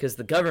because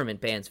the government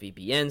bans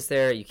VPNs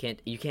there. You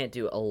can't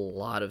do a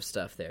lot of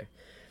stuff there.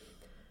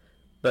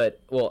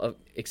 But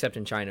except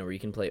in China where you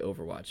can play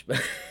Overwatch.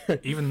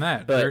 Even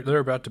that, but, they're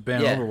about to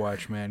ban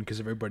Overwatch, man, because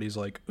everybody's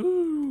like,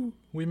 "Ooh,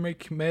 we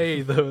make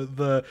May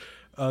the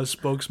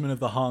spokesman of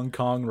the Hong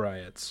Kong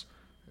riots."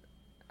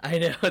 I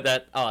know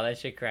that. Oh, that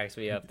shit cracks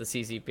me up. The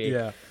CCP.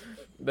 Yeah.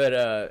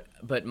 But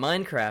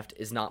Minecraft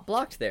is not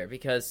blocked there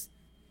because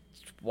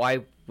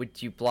why would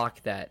you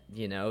block that?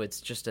 It's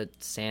just a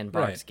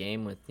sandbox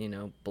game with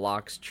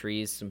blocks,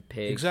 trees, some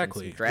pigs,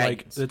 exactly. and some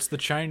dragons. Like it's the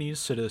Chinese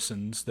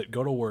citizens that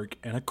go to work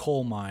in a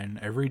coal mine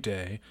every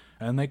day,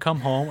 and they come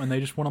home and they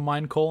just want to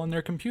mine coal on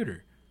their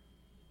computer.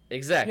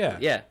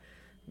 Exactly. Yeah.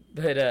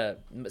 But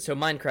so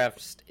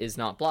Minecraft is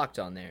not blocked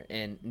on there,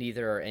 and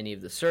neither are any of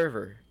the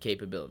server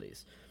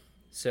capabilities.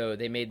 So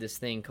they made this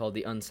thing called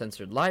the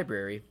Uncensored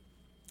Library,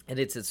 and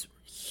it's this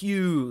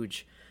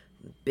huge,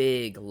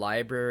 big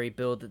library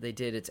build that they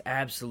did. It's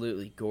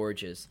absolutely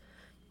gorgeous.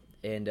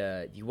 And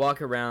you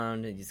walk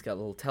around, and it's got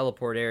little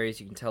teleport areas.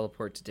 You can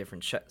teleport to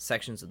different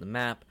sections of the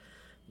map.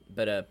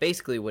 But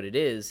basically what it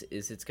is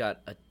it's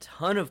got a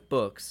ton of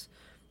books,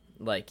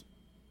 like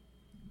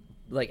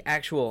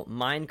actual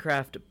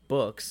Minecraft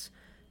books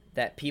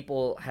that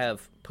people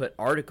have put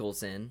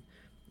articles in,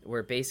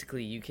 where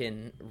basically you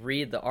can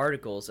read the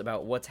articles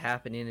about what's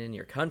happening in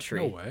your country.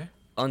 No way.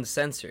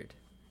 Uncensored.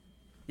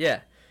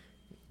 Yeah.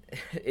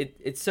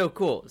 It's so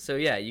cool. So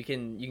yeah, you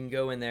can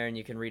go in there and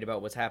you can read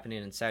about what's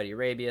happening in Saudi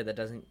Arabia that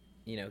doesn't,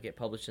 get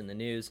published in the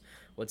news,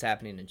 what's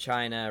happening in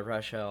China,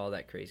 Russia, all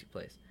that crazy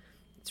place.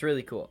 It's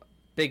really cool.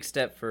 Big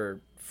step for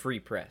free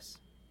press.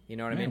 You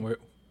know what I mean?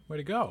 Way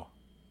to go.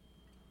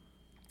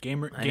 I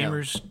know.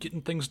 Gamers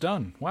getting things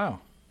done. Wow.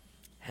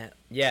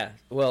 Yeah,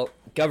 well,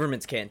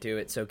 governments can't do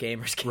it, so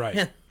gamers can.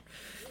 Right.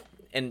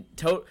 And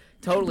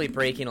totally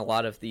breaking a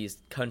lot of these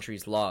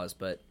countries' laws,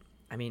 but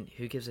I mean,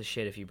 who gives a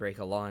shit if you break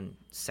a law in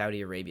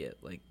Saudi Arabia?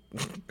 Like,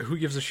 Who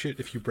gives a shit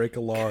if you break a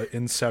law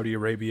in Saudi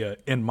Arabia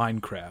in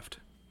Minecraft?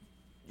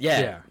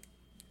 yeah.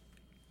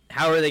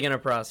 How are they going to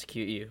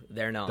prosecute you?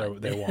 They're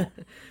not. They won't.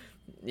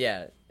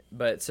 Yeah,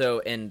 but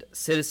and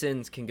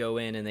citizens can go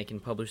in and they can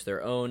publish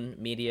their own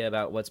media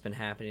about what's been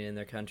happening in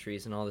their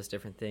countries and all these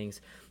different things.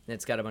 And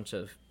it's got a bunch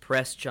of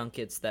press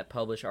junkets that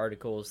publish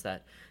articles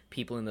that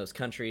people in those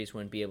countries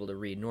wouldn't be able to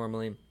read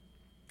normally.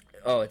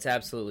 Oh, it's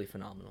absolutely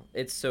phenomenal.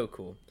 It's so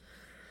cool.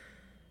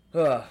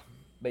 But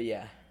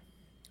yeah,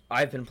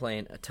 I've been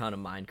playing a ton of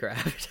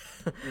Minecraft.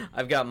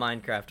 I've got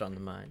Minecraft on the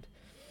mind.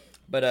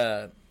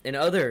 But in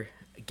other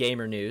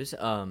gamer news,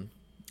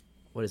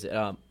 what is it?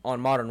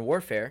 On Modern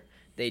Warfare,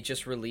 they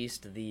just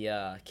released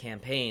the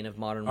campaign of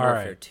Modern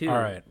Warfare 2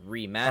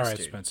 remastered. All right,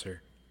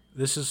 Spencer.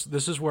 This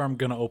is where I'm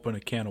gonna open a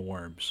can of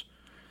worms.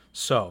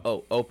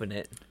 So, open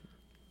it.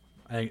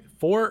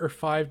 4 or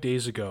 5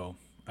 days ago,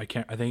 I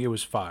think it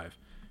was 5.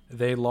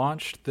 They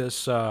launched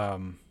this.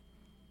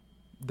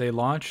 They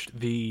launched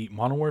the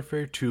Modern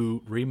Warfare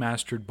 2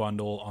 remastered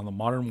bundle on the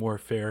Modern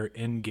Warfare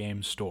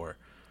in-game store.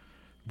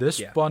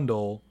 This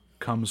bundle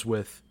comes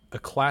with a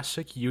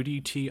classic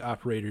UDT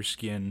operator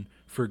skin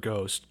for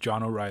Ghost,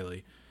 John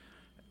O'Reilly,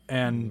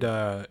 and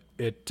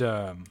it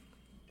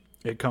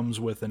comes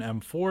with an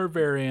M4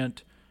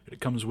 variant.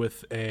 It comes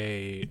with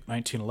a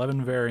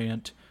 1911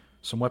 variant,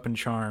 some weapon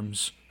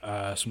charms,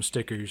 some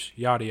stickers,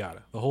 yada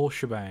yada, the whole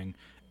shebang.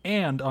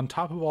 And on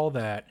top of all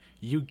that,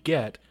 you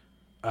get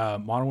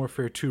Modern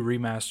Warfare 2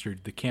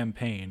 Remastered, the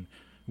campaign,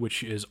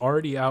 which is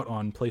already out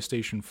on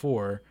PlayStation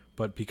 4,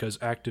 but because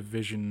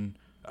Activision,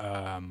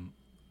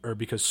 or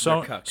because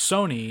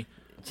Sony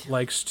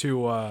likes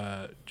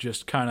to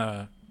just kind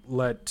of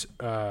let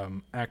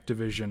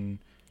Activision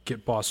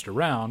get bossed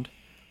around,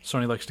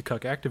 Sony likes to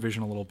cuck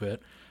Activision a little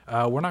bit,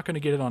 we're not going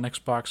to get it on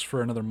Xbox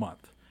for another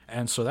month.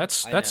 And so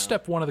that's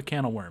step one of the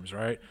can of worms,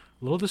 right?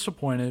 A little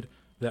disappointed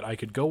that I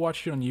could go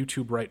watch it on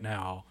YouTube right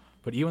now,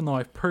 but even though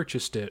I've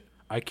purchased it,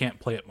 I can't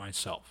play it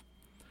myself.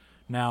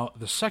 Now,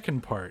 the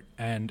second part,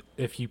 and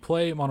if you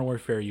play Modern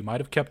Warfare, you might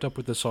have kept up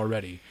with this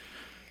already,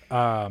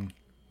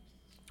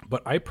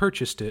 but I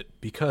purchased it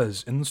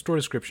because in the store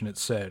description it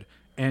said,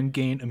 and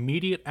gain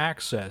immediate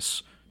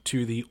access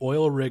to the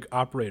Oil Rig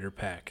Operator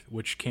Pack,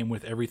 which came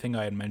with everything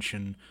I had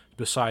mentioned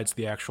besides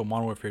the actual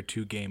Modern Warfare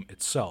 2 game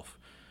itself.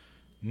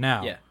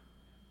 Now,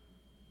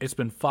 it's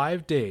been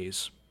 5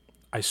 days.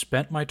 I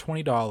spent my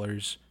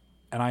 $20,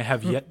 and I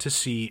have yet to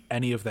see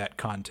any of that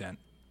content.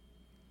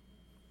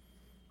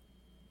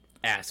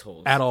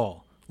 Assholes. At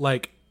all.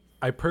 Like,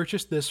 I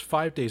purchased this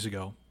 5 days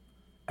ago,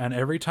 and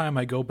every time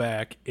I go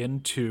back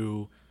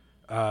into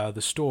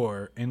the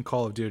store in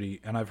Call of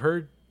Duty, and I've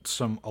heard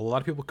a lot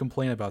of people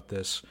complain about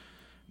this,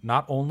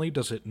 not only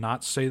does it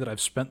not say that I've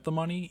spent the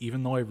money,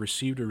 even though I've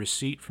received a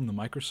receipt from the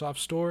Microsoft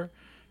store,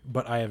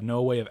 but I have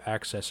no way of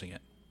accessing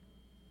it.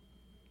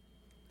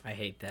 I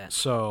hate that.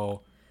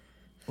 So,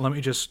 let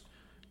me just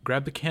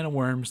grab the can of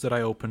worms that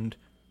I opened,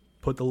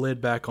 put the lid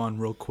back on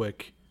real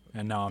quick,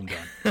 and now I'm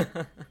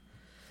done.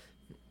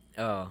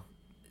 Oh,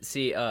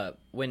 see,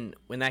 when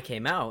that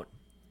came out,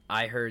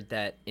 I heard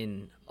that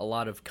in a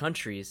lot of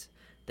countries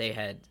they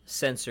had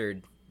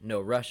censored No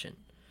Russian.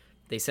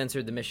 They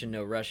censored the mission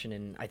No Russian,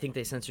 and I think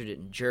they censored it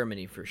in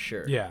Germany for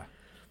sure. Yeah.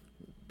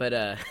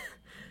 But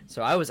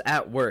so I was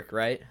at work,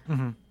 right?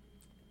 Mm-hmm.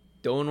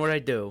 Doing what I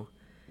do,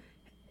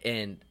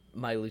 and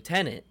my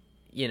lieutenant,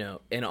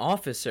 an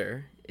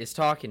officer, is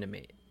talking to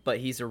me, but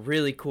he's a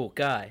really cool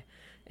guy.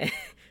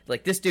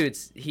 Like, this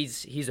dude's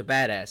he's a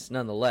badass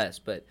nonetheless,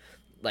 but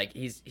like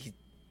he's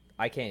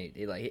I can't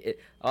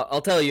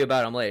I'll tell you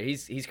about him later.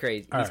 He's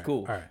crazy. He's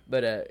cool. All right.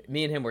 But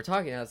me and him were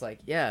talking, and I was like,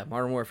 yeah,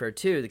 Modern Warfare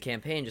 2, the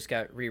campaign just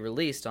got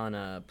re-released on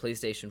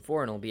PlayStation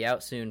 4 and it'll be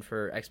out soon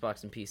for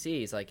Xbox and PC.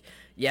 He's like,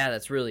 yeah,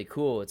 that's really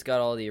cool. It's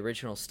got all the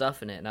original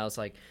stuff in it. And I was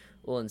like,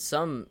 well, in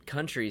some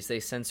countries they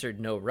censored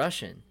No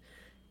Russian.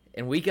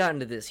 And we got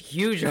into this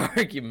huge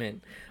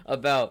argument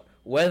about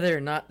whether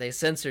or not they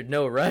censored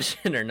No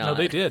Russian or not. No,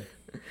 they did.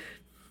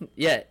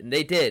 Yeah,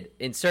 they did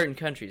in certain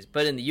countries,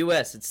 but in the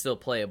U.S. it's still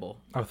playable.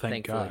 Oh,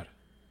 thank God.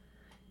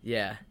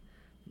 Yeah,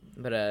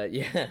 but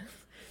yeah,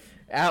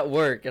 at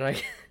work,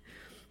 and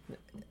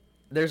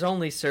there's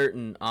only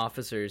certain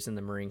officers in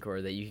the Marine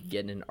Corps that you could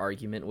get in an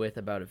argument with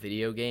about a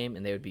video game,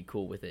 and they would be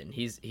cool with it. And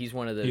he's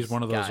one of those. He's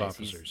one of those guys.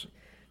 officers.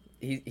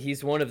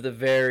 He's one of the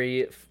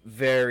very,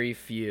 very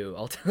few.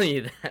 I'll tell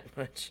you that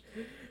much.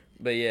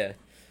 But yeah,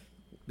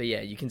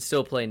 you can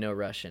still play No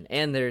Russian,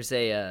 and there's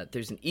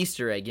an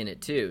Easter egg in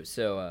it too.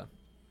 So,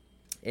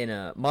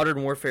 in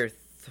Modern Warfare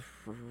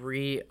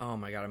 3, oh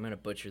my God, I'm gonna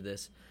butcher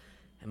this.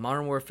 In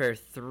Modern Warfare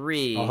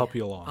 3, I'll help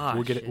you along.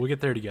 We'll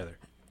get there together.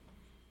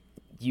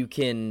 You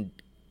can,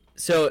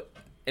 so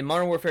in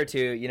Modern Warfare 2,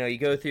 you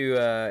go through,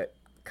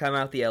 come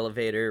out the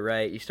elevator,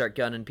 right? You start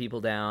gunning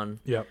people down.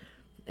 Yep.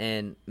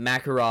 and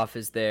Makarov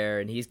is there,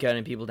 and he's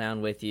gunning people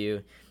down with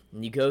you.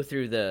 And you go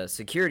through the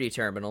security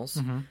terminals.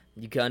 Mm-hmm.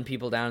 You gun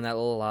people down in that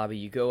little lobby.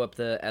 You go up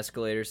the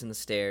escalators and the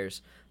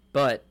stairs.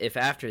 But if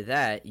after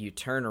that you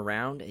turn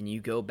around and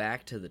you go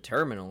back to the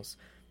terminals,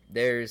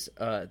 there's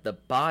the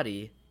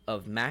body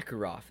of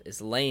Makarov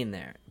is laying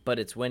there. But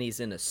it's when he's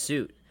in a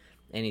suit,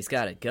 and he's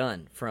got a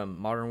gun from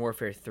Modern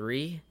Warfare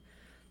 3.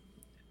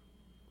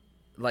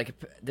 Like,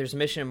 there's a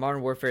mission in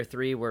Modern Warfare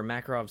 3 where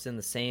Makarov's in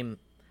the same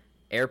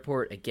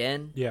airport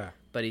again. Yeah.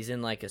 But he's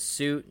in, like, a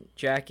suit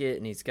jacket,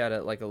 and he's got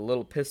a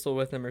little pistol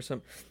with him or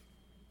something.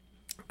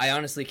 I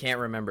honestly can't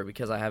remember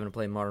because I haven't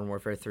played Modern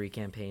Warfare 3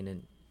 campaign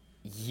in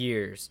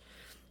years.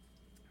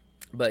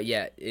 But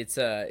yeah, it's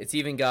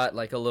even got,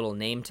 like, a little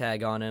name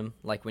tag on him,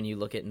 like when you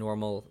look at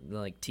normal,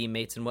 like,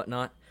 teammates and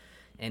whatnot.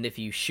 And if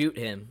you shoot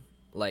him,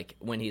 like,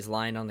 when he's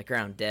lying on the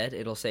ground dead,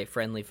 it'll say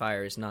friendly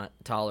fire is not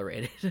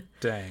tolerated.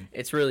 Dang.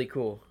 It's really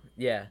cool.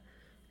 Yeah.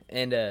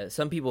 And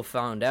some people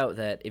found out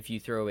that if you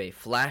throw a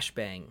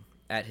flashbang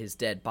at his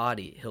dead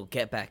body, he'll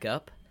get back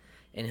up,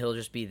 and he'll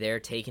just be there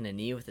taking a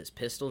knee with his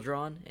pistol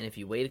drawn. And if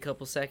you wait a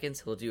couple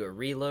seconds, he'll do a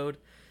reload.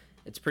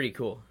 It's pretty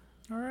cool.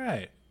 All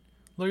right.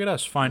 Look at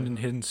us finding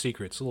hidden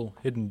secrets, little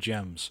hidden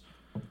gems.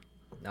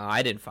 No,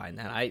 I didn't find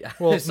that. I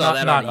Well, saw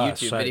that on a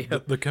us, YouTube video.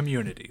 The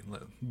community.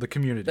 The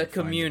community. The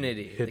finding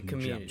community. hidden The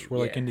community. gems. We're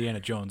like Yeah. Indiana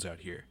Jones out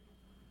here.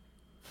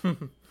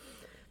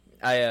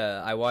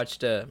 I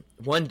watched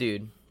one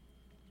dude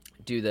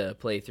do the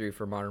playthrough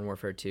for Modern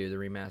Warfare 2, the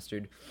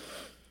remastered,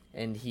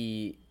 and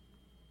he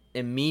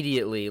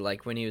immediately,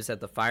 like when he was at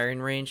the firing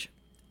range,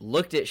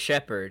 looked at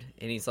Shepard,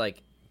 and he's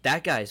like,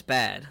 that guy's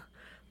bad.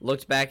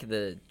 Looked back at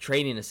the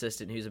training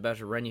assistant who's about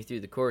to run you through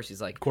the course.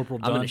 He's like, Corporal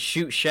I'm going Dunn. to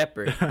shoot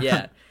Shepard.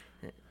 Yeah.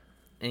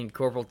 And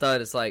Corporal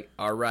Dunn is like,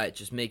 all right,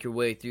 just make your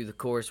way through the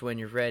course when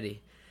you're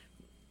ready.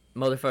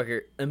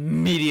 Motherfucker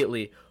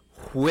immediately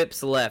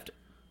whips left.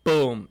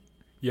 Boom.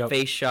 Yep.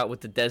 Face shot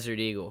with the Desert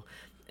Eagle.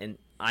 And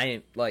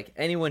I, like,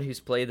 anyone who's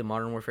played the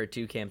Modern Warfare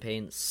 2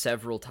 campaign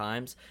several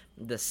times,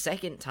 the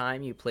second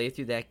time you play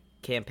through that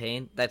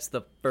campaign, that's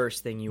the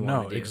first thing you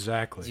want to do. No,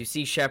 exactly. Is you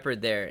see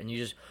Shepard there, and you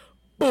just,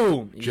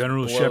 boom! You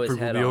General just blow his Shepard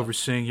will head be off.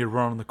 overseeing your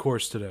run on the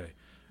course today.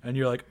 And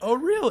you're like, oh,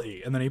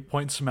 really? And then he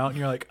points him out, and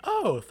you're like,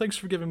 oh, thanks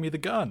for giving me the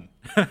gun.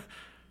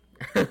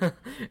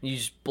 You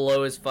just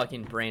blow his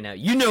fucking brain out.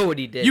 You know what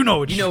he did. You know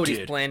what you you know what he's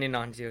did. planning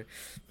on doing.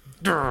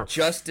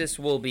 Justice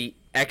will be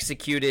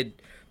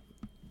executed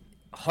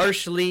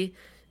harshly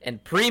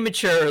and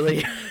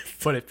prematurely,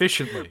 But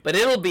efficiently. but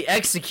it'll be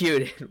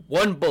executed.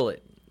 One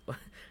bullet.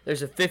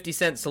 There's a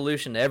 50-cent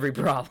solution to every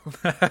problem.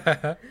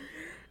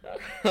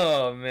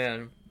 Oh,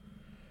 man.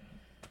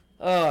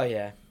 Oh,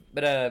 yeah.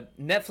 But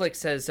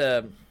Netflix has...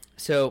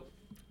 so,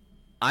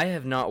 I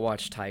have not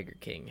watched Tiger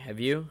King. Have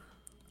you?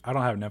 I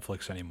don't have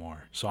Netflix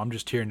anymore, so I'm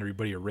just hearing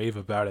everybody rave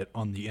about it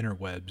on the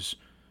interwebs,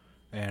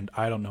 and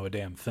I don't know a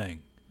damn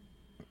thing.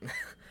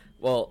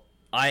 Well,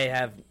 I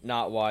have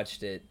not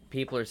watched it.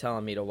 People are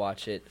telling me to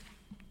watch it.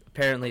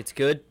 Apparently, it's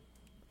good.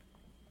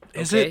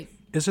 Is Okay. it?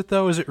 Is it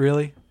though? Is it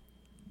really?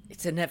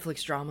 It's a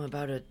Netflix drama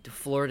about a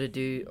Florida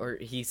dude, or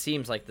he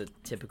seems like the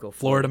typical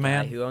Florida guy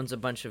man? who owns a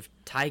bunch of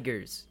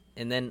tigers,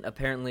 and then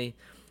apparently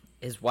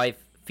his wife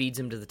feeds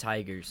him to the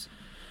tigers.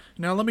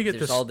 Now let me get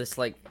There's this. all this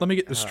like Let me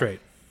get this straight.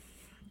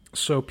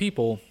 So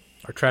people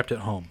are trapped at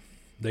home.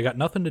 They got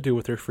nothing to do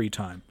with their free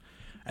time,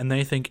 and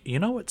they think, you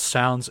know what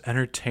sounds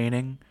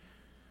entertaining?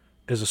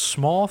 Is a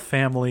small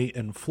family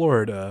in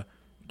Florida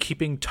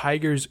keeping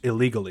tigers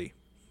illegally.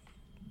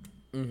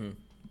 Mm-hmm.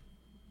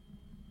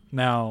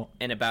 Now,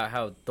 and about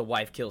how the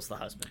wife kills the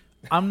husband.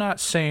 I'm not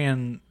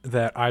saying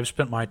that I've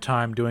spent my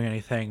time doing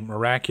anything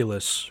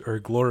miraculous or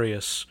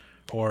glorious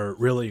or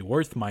really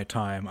worth my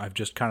time. I've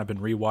just kind of been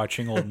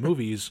rewatching old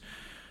movies.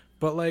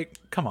 But, like,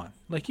 come on.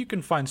 Like, you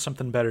can find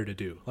something better to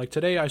do. Like,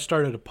 today I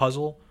started a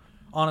puzzle.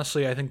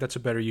 Honestly, I think that's a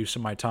better use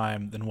of my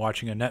time than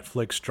watching a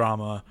Netflix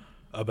drama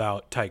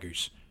about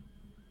tigers.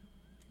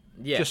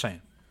 Yeah, Just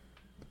saying.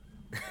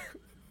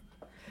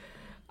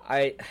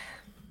 I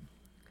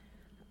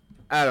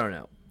don't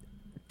know.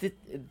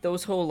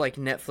 Those whole like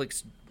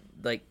Netflix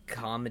like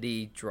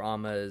comedy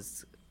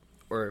dramas,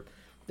 or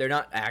they're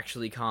not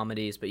actually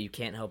comedies, but you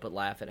can't help but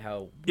laugh at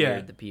how Yeah.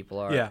 weird the people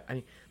are. Yeah. I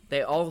mean,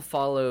 they all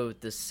follow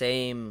the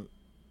same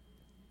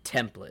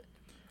template.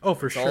 Oh,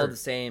 for It's all sure. the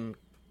same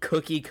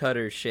cookie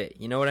cutter shit.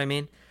 You know what I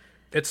mean?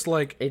 It's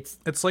like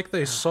It's like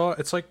they saw.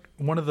 It's like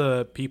one of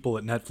the people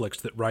at Netflix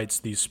that writes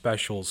these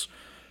specials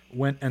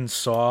went and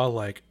saw,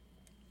 like,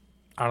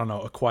 I don't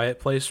know, A Quiet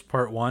Place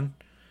Part 1,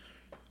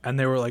 and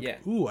they were like, Yeah.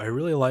 "Ooh, I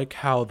really like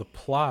how the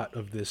plot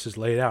of this is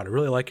laid out. I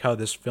really like how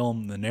this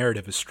film, the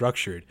narrative is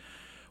structured.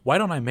 Why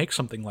don't I make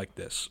something like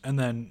this?" And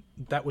then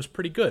that was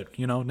pretty good.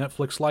 You know,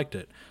 Netflix liked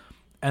it,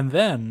 and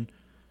then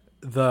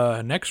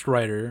the next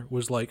writer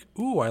was like,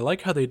 "Ooh, I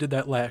like how they did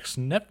that last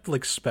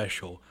Netflix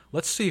special.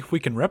 Let's see if we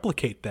can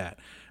replicate that."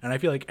 And I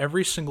feel like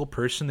every single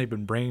person they've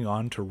been bringing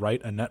on to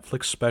write a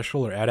Netflix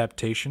special or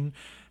adaptation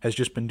has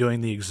just been doing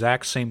the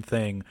exact same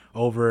thing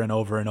over and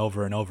over and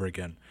over and over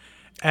again.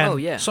 And Oh,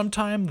 yeah.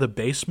 sometimes the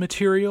base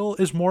material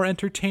is more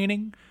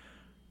entertaining,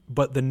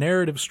 but the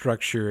narrative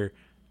structure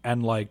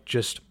and like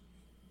just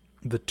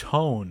the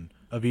tone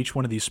of each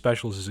one of these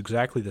specials is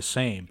exactly the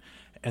same.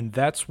 And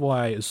that's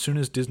why as soon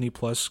as Disney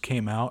Plus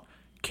came out,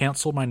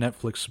 canceled my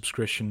Netflix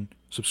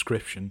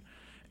subscription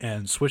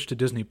and switched to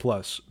Disney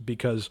Plus,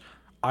 because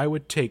I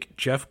would take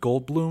Jeff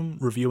Goldblum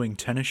reviewing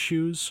tennis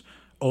shoes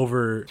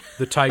over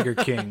the Tiger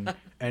King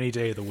any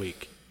day of the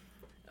week.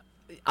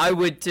 I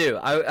would too.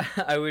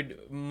 I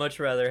would much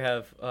rather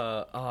have.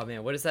 Oh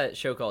man, what is that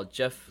show called?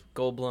 Jeff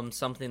Goldblum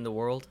something the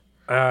world.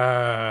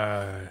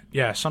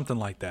 Yeah, something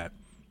like that.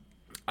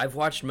 I've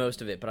watched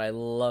most of it, but I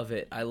love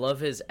it. I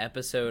love his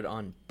episode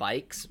on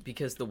bikes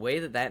because the way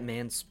that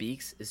man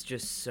speaks is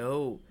just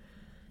so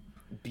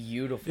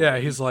beautiful. Yeah,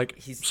 he's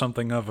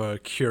something of a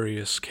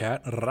curious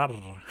cat.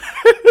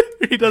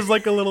 He does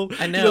like a little.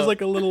 I know. He does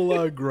like a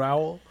little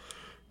growl.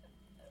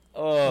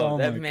 Oh,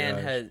 my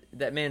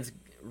that man's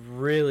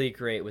really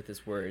great with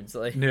his words.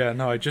 Like, Yeah,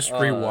 no, I just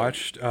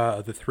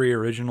rewatched the 3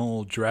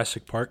 original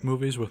Jurassic Park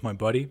movies with my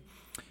buddy.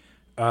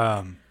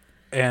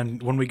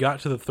 And when we got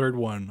to the third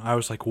one, I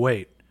was like,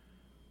 wait,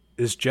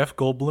 is Jeff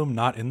Goldblum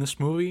not in this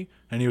movie?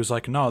 And he was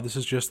like, no, this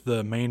is just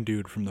the main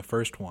dude from the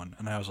first one.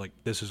 And I was like,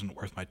 this isn't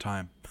worth my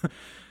time.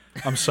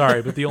 I'm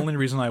sorry, but the only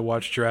reason I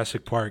watch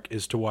Jurassic Park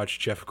is to watch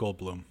Jeff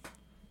Goldblum.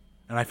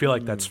 And I feel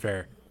like that's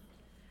fair.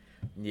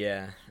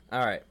 yeah.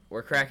 All right,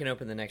 we're cracking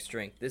open the next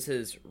drink. This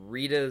is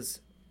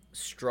Rita's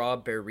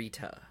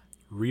Strawberryta.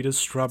 Rita's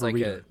It's Strawberry.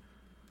 like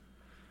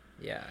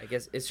yeah, I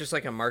guess it's just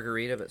like a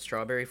margarita but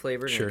strawberry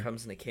flavored, Sure. and it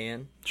comes in a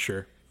can.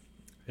 Sure.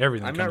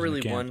 Everything I'm comes not in a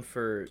really can. one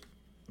for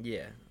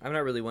I'm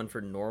not really one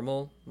for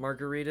normal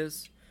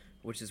margaritas,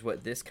 which is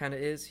what this kind of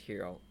is.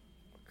 Here, I'll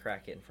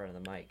crack it in front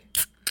of the mic.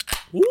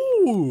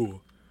 Ooh.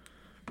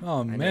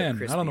 Oh, man. I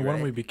crispy, don't know when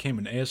right? we became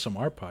an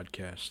ASMR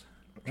podcast.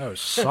 That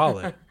was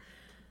solid.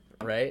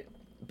 Right?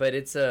 But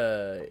it's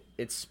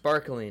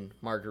sparkling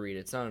margarita.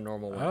 It's not a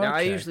normal one. Now,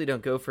 I Okay. usually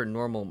don't go for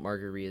normal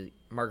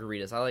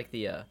margaritas. I like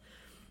the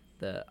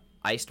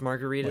iced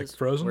margaritas, Like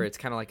frozen? where it's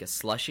kind of like a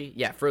slushy.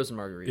 Yeah, frozen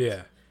margaritas.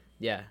 Yeah.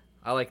 Yeah,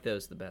 I like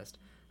those the best.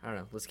 I don't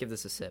know. Let's give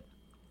this a sip.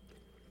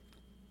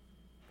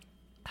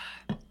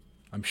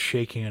 I'm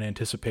shaking in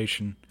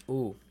anticipation.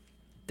 Ooh,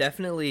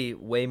 definitely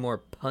way more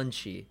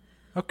punchy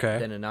Okay.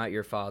 than a Not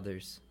Your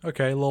Father's.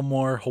 Okay, a little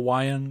more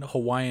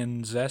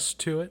Hawaiian zest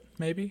to it,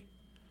 maybe?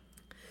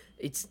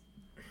 It's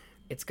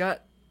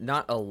got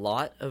not a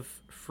lot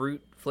of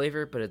fruit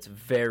flavor, but it's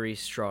very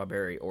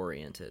strawberry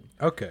oriented.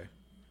 Okay.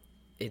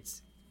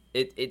 It's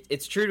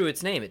true to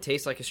its name. It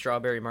tastes like a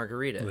strawberry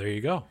margarita. Well, there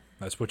you go.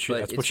 That's what you But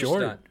that's it's what you just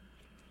ordered. not-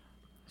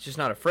 it's just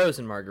not a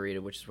frozen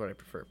margarita, which is what I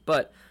prefer.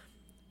 But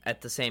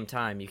at the same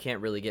time, you can't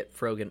really get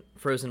frozen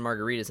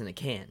margaritas in a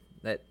can.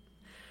 That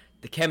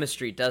the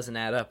chemistry doesn't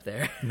add up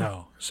there.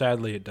 No,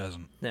 sadly it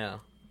doesn't.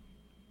 No.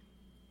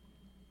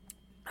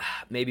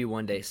 Maybe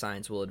one day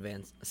science will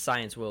advance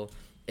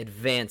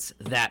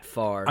that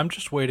far. I'm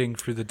just waiting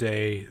for the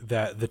day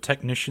that the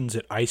technicians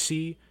at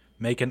Icy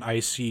make an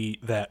icy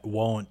that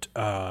won't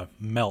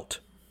melt.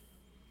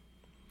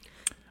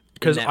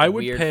 Because in that I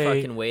would weird pay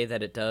fucking way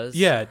that it does.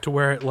 Yeah, to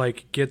where it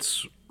like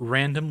gets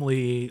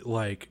randomly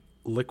like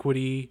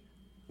liquidy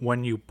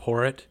when you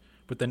pour it,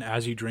 but then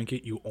as you drink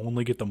it, you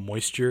only get the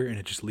moisture and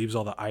it just leaves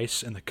all the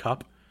ice in the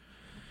cup.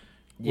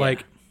 Yeah.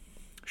 Like,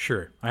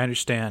 sure, I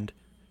understand.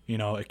 You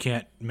know, it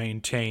can't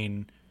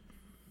maintain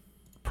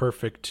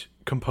perfect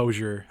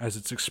composure as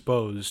it's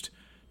exposed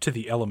to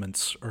the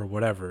elements or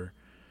whatever.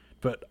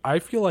 But I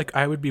feel like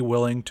I would be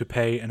willing to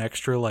pay an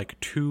extra like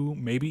 $2,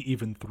 maybe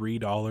even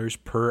 $3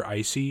 per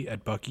icy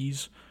at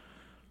Buc-ee's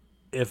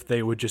if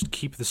they would just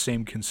keep the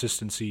same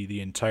consistency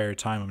the entire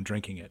time I'm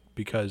drinking it.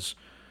 Because,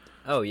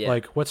 Oh yeah.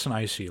 like, what's an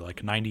icy?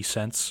 Like 90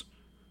 cents?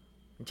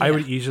 I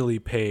would easily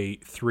pay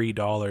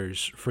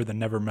 $3 for the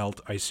Never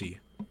Melt icy.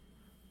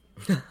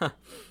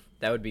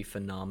 That would be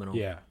phenomenal.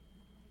 Yeah.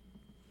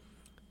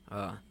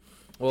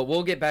 Well,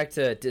 we'll get back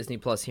to Disney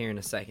Plus here in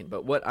a second,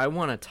 but what I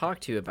want to talk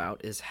to you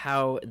about is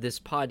how this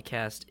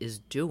podcast is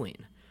doing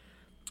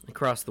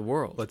across the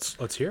world.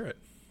 Let's hear it.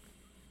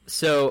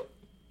 So,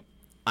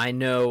 I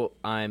know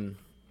I'm,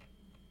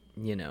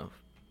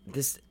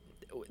 this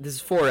is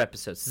 4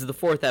 episodes. This is the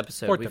 4th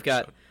episode. We've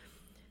got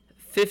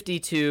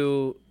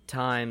 52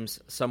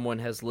 times someone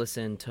has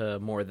listened to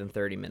more than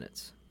 30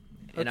 minutes.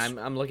 And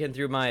I'm looking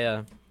through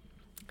my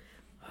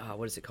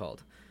what is it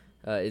called?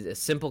 A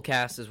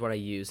Simplecast is what I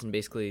use, and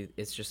basically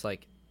it's just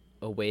like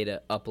a way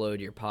to upload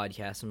your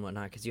podcast and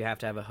whatnot, because you have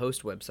to have a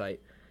host website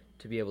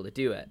to be able to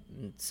do it.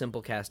 And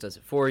Simplecast does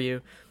it for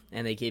you,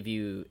 and they give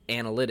you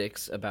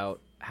analytics about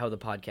how the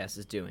podcast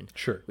is doing.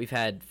 Sure. We've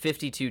had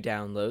 52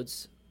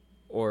 downloads,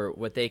 or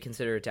what they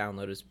consider a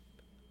download is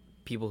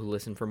people who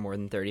listen for more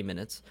than 30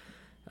 minutes.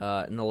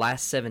 In the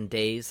last 7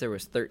 days, there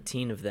was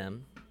 13 of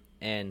them,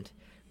 and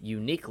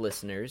unique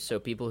listeners, so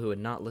people who had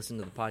not listened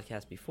to the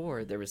podcast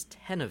before, there was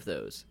 10 of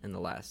those in the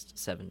last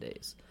 7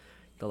 days,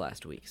 the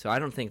last week. So I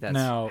don't think that's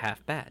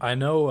half bad. I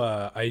know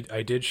I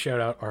did shout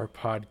out our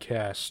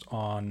podcast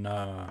on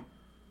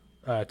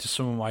to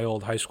some of my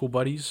old high school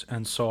buddies,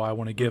 and so I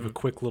want to give a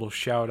quick little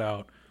shout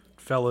out,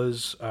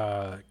 fellas,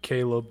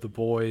 Caleb, the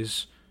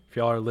boys. If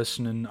y'all are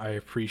listening, I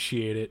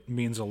appreciate it. It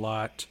means a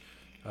lot.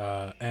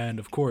 And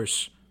of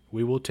course,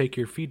 we will take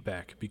your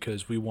feedback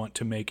because we want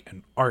to make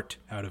an art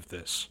out of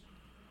this.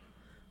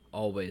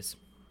 Always.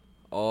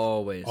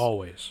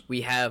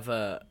 We have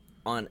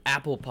on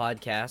Apple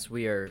Podcasts,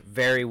 we are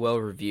very well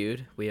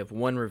reviewed. We have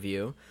 1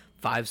 review,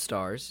 5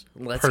 stars.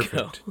 Let's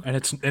Perfect. go.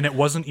 And it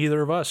wasn't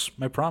either of us,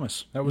 I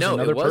promise. That was No,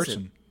 another it wasn't.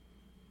 person.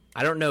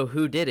 I don't know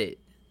who did it.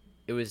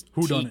 It was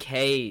Whodunit.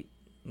 TK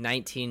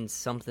 19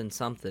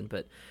 something,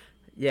 but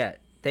yeah,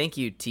 thank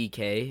you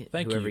TK,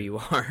 whoever you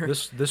are.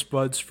 This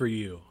bud's for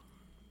you.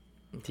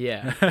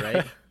 Yeah,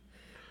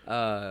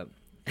 right?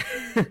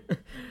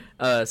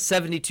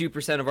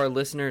 72% of our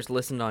listeners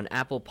listened on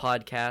Apple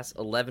Podcasts,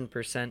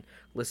 11%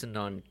 listened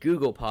on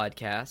Google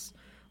Podcasts,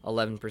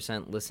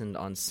 11% listened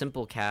on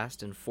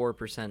Simplecast, and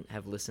 4%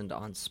 have listened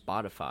on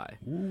Spotify.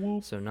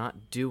 Woo-woo. So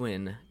not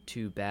doing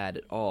too bad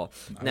at all.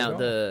 Not Now,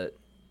 at all.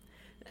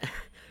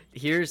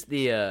 here's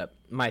the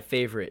my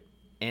favorite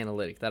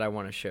analytic that I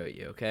want to show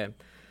you, okay?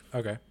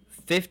 Okay.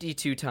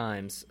 52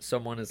 times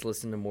someone has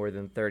listened to more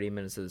than 30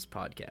 minutes of this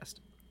podcast.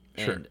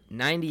 Sure. And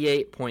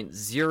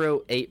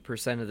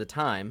 98.08% of the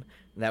time,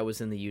 that was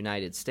in the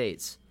United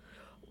States.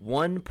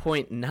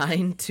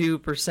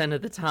 1.92%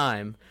 of the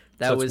time,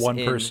 that So that's was one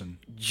in person.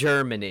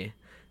 Germany.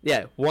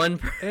 Yeah, one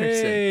person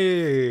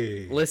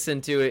Hey.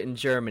 listened to it in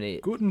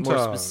Germany. Guten More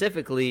Tag.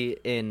 specifically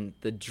in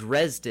the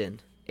Dresden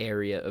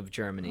area of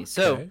Germany.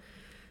 So, Okay.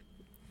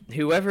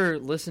 whoever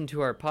listened to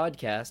our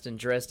podcast in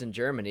Dresden,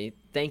 Germany,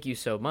 thank you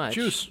so much.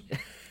 Juice.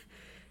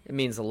 It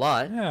means a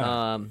lot.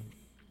 Yeah.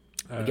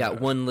 We got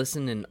 1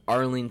 listen in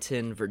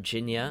Arlington,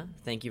 Virginia.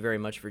 Thank you very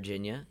much,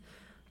 Virginia.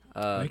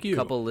 Thank you. A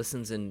couple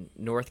listens in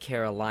North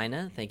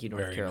Carolina. Thank you,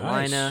 North Very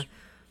Carolina.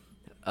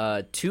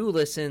 2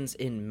 listens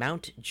in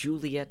Mount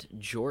Juliet,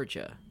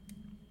 Georgia.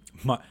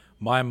 My.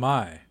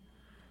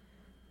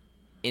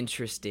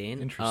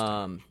 Interesting.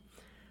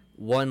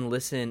 1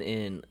 listen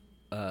in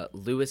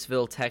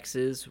Louisville,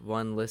 Texas.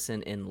 1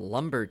 listen in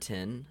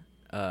Lumberton,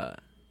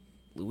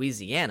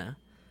 Louisiana.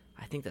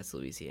 I think that's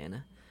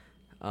Louisiana.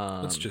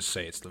 Let's just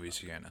say it's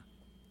Louisiana.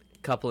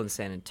 Couple in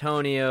San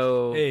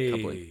Antonio,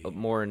 Hey. couple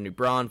more in New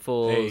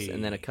Braunfels, Hey.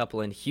 and then a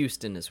couple in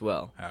Houston as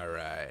well. All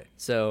right.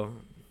 So,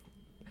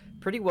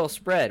 pretty well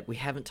spread. We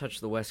haven't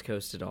touched the West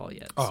Coast at all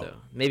yet. Oh. So,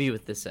 maybe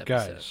with this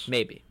episode. Guys.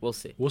 Maybe. We'll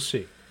see. We'll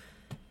see.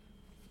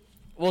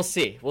 We'll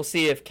see. We'll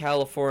see if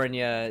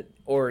California,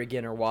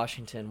 Oregon, or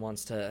Washington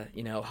wants to,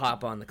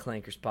 hop on the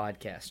Clankers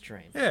podcast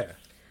train. Yeah.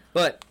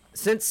 But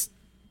since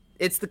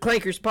it's the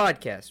Clankers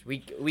podcast,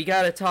 we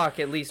got to talk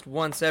at least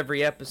once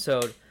every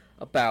episode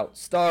about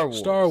Star Wars.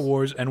 Star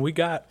Wars, and we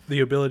got the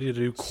ability to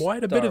do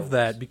quite a bit Star of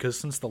that Wars. because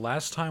since the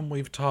last time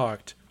we've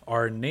talked,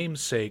 our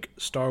namesake,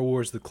 Star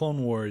Wars The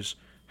Clone Wars,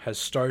 has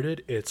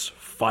started its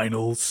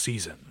final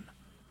season.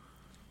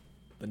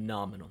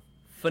 Phenomenal.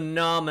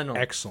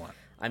 Excellent.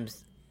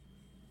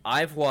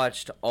 I've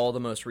watched all the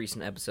most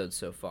recent episodes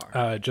so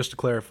far. Just to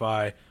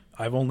clarify,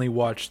 I've only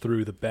watched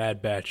through the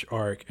Bad Batch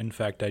arc. In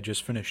fact, I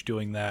just finished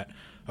doing that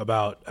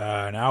about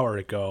an hour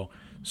ago.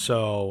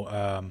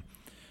 So,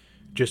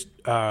 just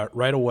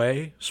right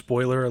away,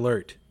 spoiler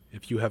alert.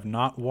 If you have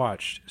not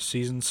watched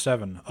Season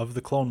 7 of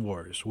The Clone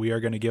Wars, we are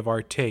going to give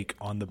our take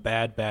on the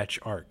Bad Batch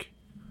arc.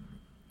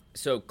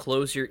 So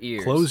close your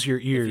ears. Close your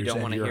if ears you don't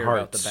and want to your hear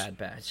hearts. about the Bad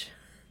Batch.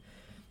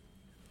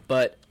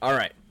 But, all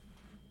right.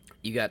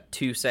 You got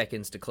 2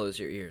 seconds to close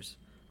your ears.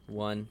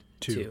 1,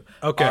 2.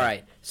 Okay. All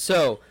right.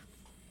 So,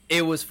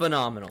 it was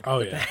phenomenal.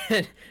 Oh,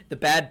 The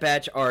Bad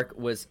Batch arc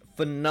was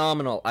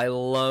phenomenal. I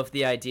love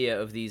the idea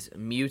of these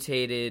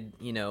mutated,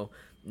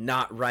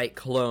 not right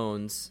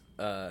clones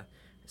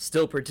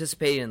still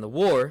participating in the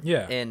war.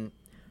 Yeah. And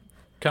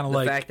Kind of the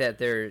like, fact that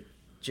their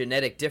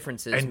genetic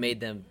differences made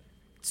them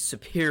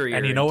superior.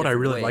 and you know in what I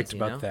different really ways, liked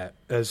about that?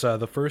 As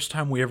the first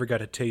time we ever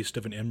got a taste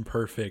of an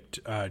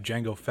imperfect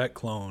Jango Fett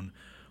clone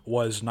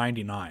was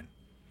 99.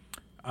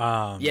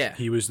 Yeah.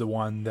 He was the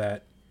one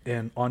that,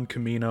 on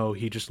Camino,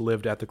 he just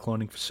lived at the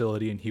cloning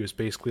facility, and he was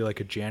basically like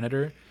a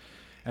janitor.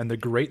 And the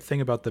great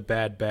thing about the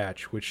Bad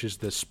Batch, which is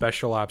the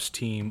special ops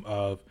team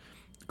of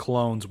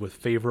clones with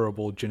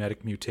favorable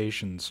genetic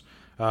mutations,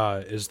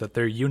 is that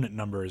their unit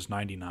number is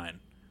 99.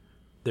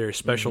 Their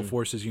Special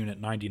Forces Unit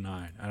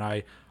 99.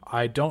 And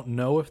I don't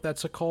know if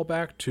that's a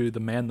callback to the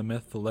man, the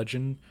myth, the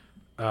legend,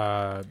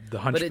 the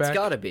Hunchback. But it's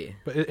got to be.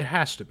 But it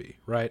has to be,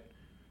 right?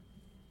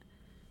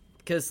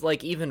 Because,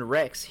 even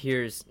Rex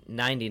hears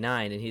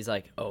 99, and he's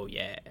like, oh,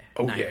 yeah,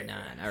 Oh, 99.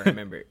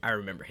 yeah. I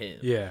remember him.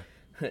 Yeah.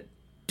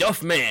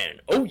 Duff Man.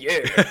 Oh,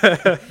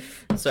 yeah.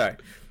 Sorry.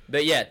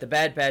 But, yeah, the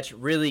Bad Batch,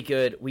 really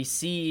good. We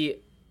see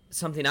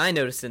something I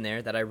noticed in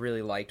there that I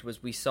really liked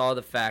was we saw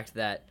the fact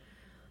that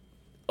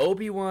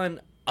Obi-Wan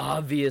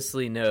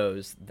obviously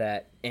knows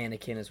that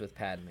Anakin is with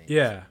Padme.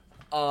 Yeah.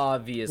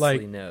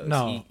 Obviously knows.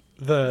 No,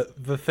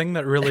 the thing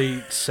that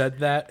really said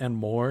that and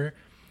more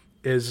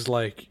is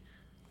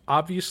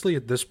obviously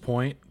at this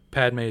point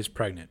Padme is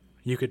pregnant.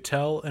 You could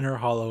tell in her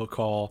holo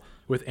call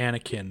with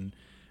Anakin,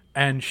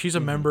 and she's a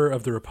member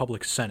of the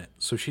Republic Senate,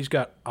 so she's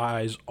got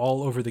eyes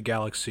all over the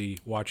galaxy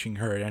watching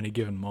her at any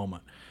given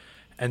moment.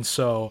 And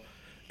so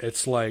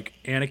it's like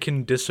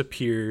Anakin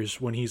disappears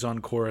when he's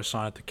on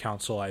Coruscant at the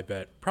council, I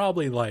bet.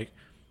 Probably like,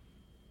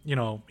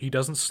 he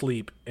doesn't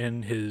sleep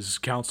in his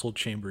council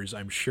chambers,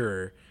 I'm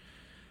sure.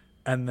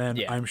 And then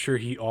I'm sure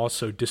he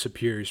also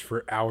disappears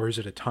for hours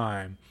at a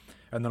time.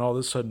 And then all of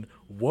a sudden,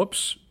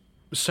 whoops,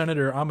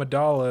 Senator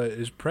Amidala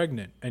is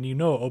pregnant.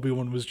 And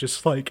Obi-Wan was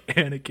just like,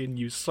 Anakin,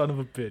 you son of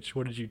a bitch,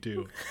 what did you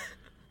do?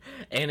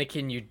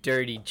 Anakin, you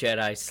dirty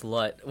Jedi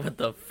slut. What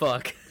the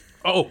fuck?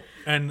 Oh,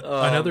 and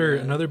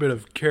another bit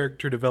of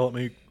character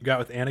development we got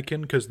with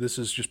Anakin, because this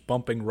is just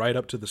bumping right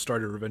up to the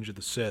start of Revenge of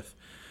the Sith.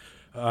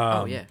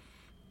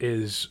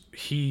 Is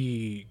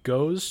he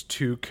goes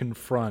to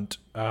confront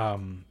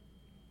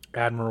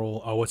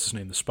Admiral, what's his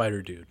name? The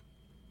spider dude.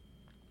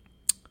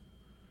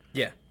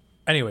 Yeah.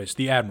 Anyways,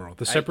 the Admiral,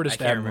 the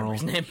Separatist Admiral,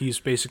 he's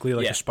basically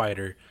like a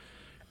spider.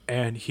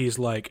 And he's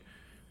like,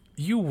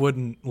 you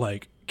wouldn't,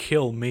 like,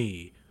 kill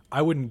me.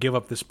 I wouldn't give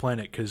up this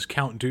planet because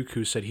Count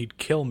Dooku said he'd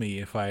kill me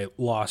if I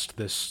lost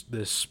this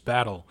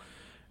battle.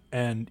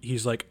 And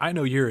he's like, I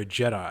know you're a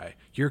Jedi.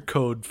 Your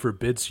code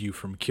forbids you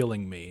from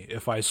killing me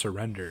if I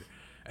surrender.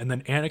 And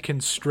then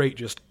Anakin straight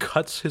just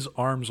cuts his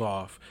arms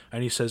off,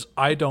 and he says,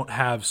 I don't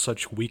have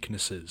such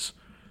weaknesses.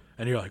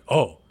 And you're like,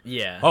 oh.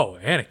 Yeah. Oh,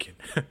 Anakin.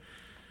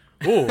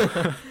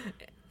 Oh.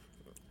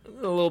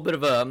 A little bit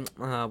of a,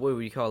 what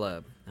would you call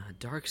a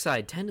dark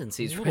side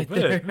tendencies right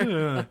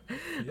there.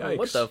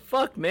 What the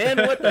fuck, man?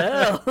 What the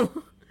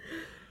hell?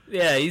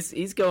 Yeah,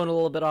 he's going a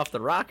little bit off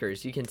the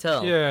rockers, you can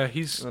tell. Yeah,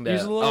 he's a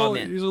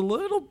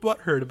little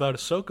butthurt about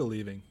Ahsoka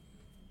leaving.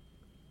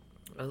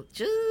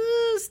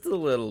 Just a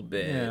little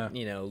bit,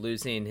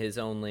 losing his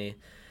only,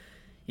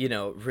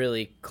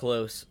 really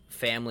close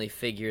family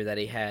figure that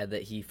he had,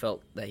 that he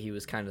felt that he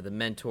was kind of the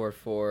mentor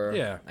for.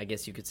 Yeah. I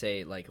guess you could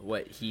say, like,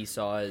 what he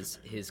saw as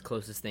his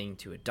closest thing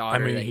to a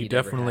daughter. I mean, that he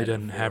definitely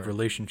didn't have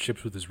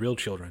relationships with his real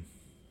children.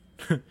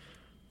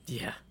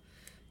 Yeah.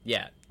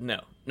 Yeah,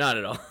 no, not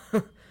at all.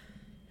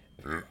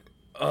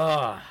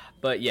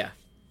 But yeah.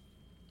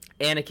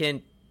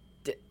 Anakin,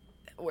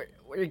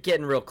 we're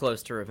getting real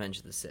close to Revenge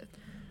of the Sith.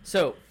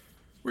 So,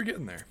 we're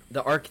getting there.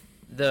 The arc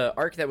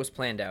that was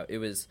planned out, it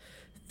was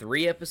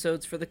 3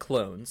 episodes for the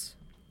clones,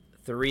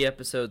 3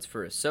 episodes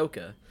for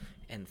Ahsoka,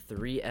 and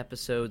 3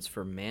 episodes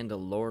for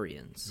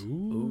Mandalorians.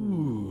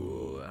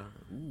 Ooh.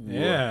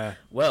 Yeah.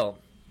 Well,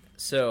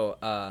 so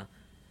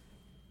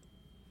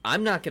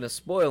I'm not going to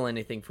spoil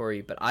anything for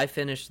you, but I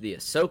finished the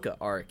Ahsoka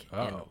arc,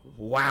 and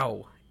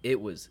wow,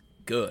 it was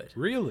good.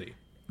 Really?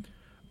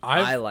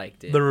 I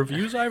liked it. The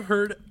reviews I've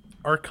heard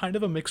are kind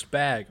of a mixed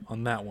bag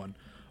on that one.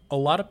 A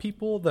lot of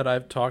people that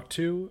I've talked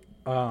to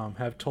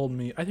have told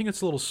me, I think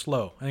it's a little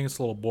slow. I think it's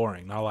a little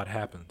boring. Not a lot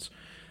happens.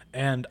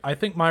 And I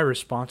think my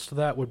response to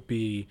that would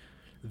be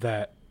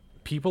that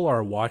people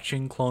are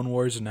watching Clone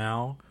Wars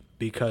now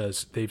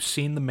because they've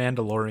seen The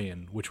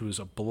Mandalorian, which was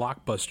a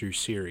blockbuster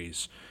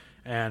series,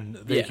 and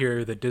they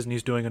hear that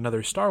Disney's doing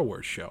another Star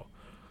Wars show.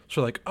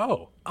 So like,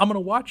 oh, I'm going to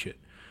watch it.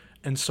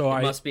 And so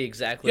it must be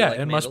exactly like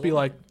it must be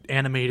like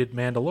animated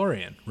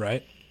Mandalorian,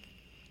 right?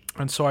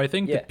 And so I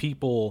think that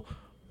people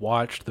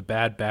watched the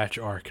Bad Batch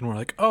arc and were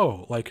like,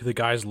 oh, like the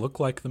guys look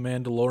like the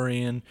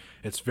Mandalorian.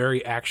 It's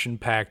very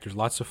action-packed. There's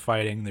lots of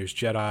fighting. There's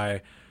Jedi,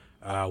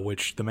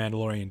 which the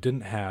Mandalorian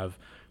didn't have.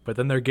 But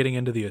then they're getting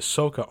into the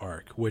Ahsoka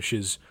arc, which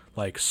is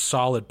like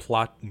solid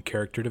plot and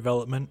character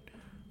development.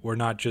 We're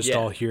not just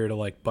all here to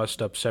like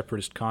bust up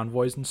separatist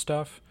convoys and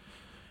stuff.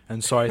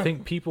 And so I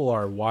think people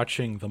are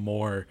watching the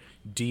more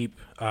deep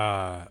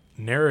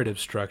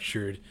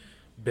narrative-structured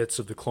bits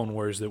of the Clone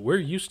Wars that we're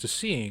used to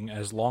seeing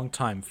as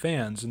longtime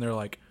fans, and they're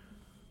like,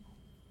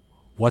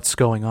 what's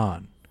going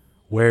on?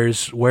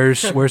 Where's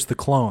the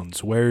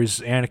clones? Where's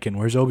Anakin?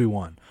 Where's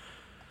Obi-Wan?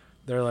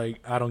 They're like,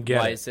 I don't get it.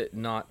 Why is it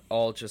not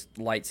all just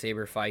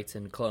lightsaber fights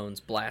and clones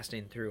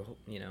blasting through,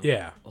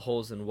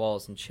 holes in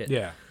walls and shit?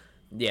 Yeah.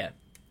 Yeah.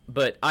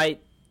 But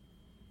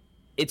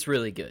it's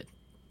really good.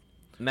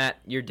 Matt,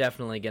 you're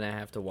definitely going to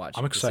have to watch it.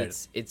 I'm excited.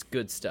 It's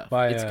good stuff.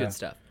 It's good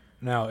stuff.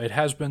 Now, it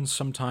has been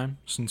some time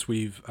since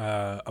we've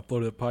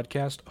uploaded a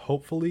podcast.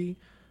 Hopefully,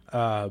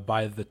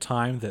 by the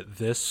time that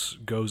this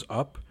goes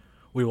up,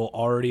 we will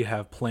already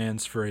have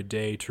plans for a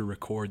day to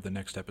record the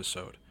next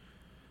episode.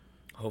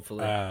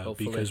 Hopefully.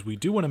 Because we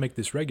do want to make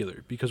this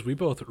regular, because we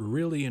both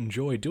really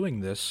enjoy doing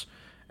this,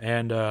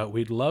 and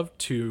we'd love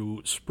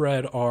to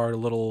spread our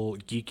little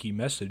geeky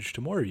message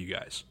to more of you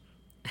guys.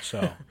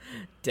 So,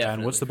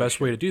 and what's the best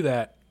way to do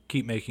that?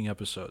 Keep making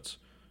episodes.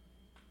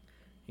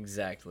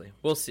 Exactly.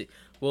 We'll see.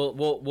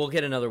 We'll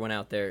get another one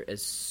out there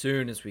as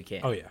soon as we can.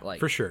 Oh yeah,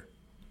 for sure.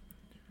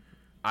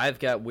 I've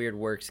got weird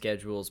work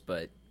schedules,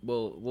 but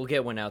we'll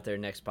get one out there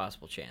next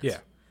possible chance. Yeah.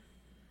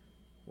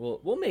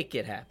 We'll make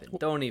it happen.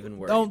 Don't even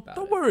worry about it.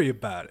 Don't worry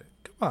about it.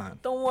 Come on.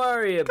 Don't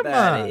worry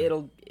about it.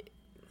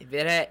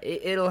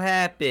 It'll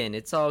happen.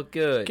 It's all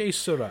good. Que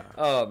sera.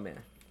 Oh man.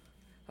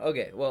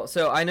 Okay, well,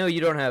 so I know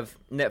you don't have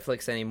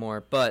Netflix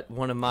anymore, but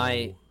one of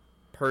my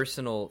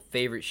personal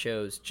favorite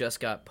shows just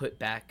got put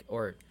back,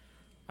 or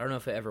I don't know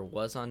if it ever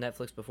was on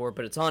Netflix before,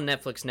 but it's on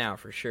Netflix now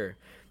for sure.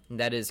 And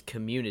that is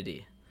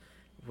Community,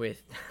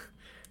 with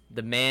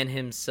the man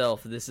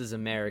himself, This Is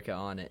America,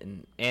 on it,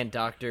 and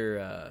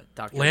Dr.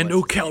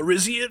 Lando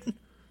Calrissian?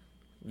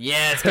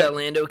 Yeah, it's got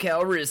Lando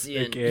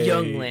Calrissian, AKA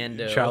young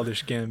Lando.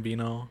 Childish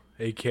Gambino,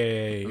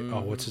 a.k.a.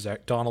 What's his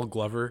act? Donald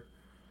Glover.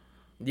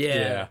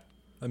 Yeah.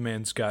 The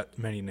man's got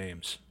many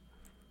names.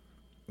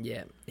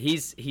 Yeah,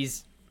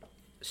 he's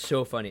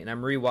so funny, and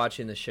I'm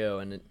rewatching the show,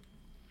 and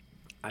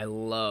I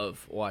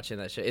love watching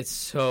that show. It's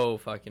so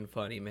fucking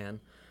funny, man.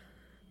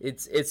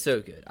 It's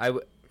so good. I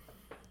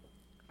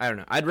don't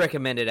know. I'd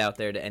recommend it out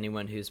there to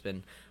anyone who's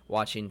been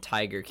watching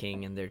Tiger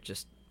King and they're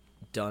just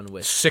done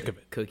with Sick of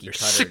it. cookie They're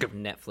cutter sick of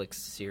it. Netflix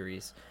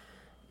series.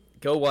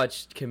 Go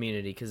watch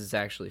Community because it's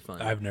actually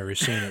fun. I've never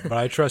seen it, but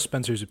I trust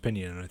Spencer's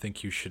opinion, and I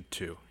think you should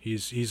too.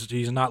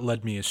 He's not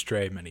led me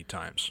astray many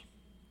times.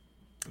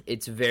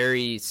 It's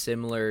very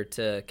similar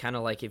to kind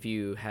of like if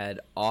you had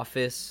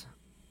Office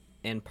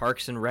and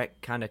Parks and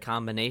Rec kind of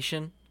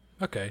combination.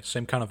 Okay,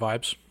 same kind of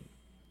vibes.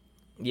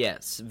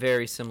 Yes,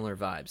 very similar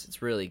vibes.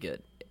 It's really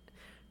good.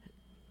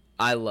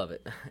 I love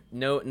it.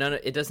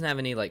 It doesn't have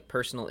any like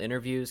personal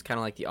interviews, kind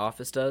of like The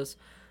Office does,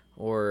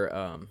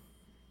 or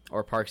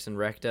Parks and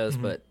Rec does,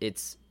 but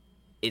it's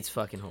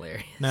fucking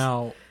hilarious.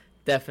 Now,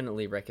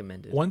 Definitely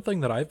recommended. one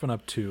thing that I've been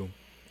up to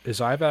is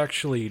I've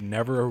actually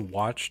never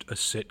watched a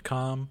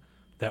sitcom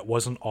that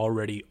wasn't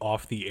already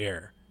off the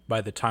air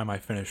by the time I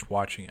finished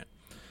watching it.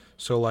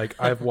 So, like,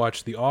 I've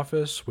watched The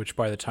Office, which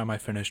by the time I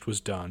finished was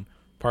done.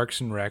 Parks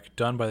and Rec,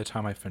 done by the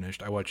time I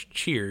finished. I watched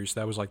Cheers,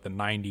 that was like the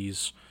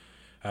 90s.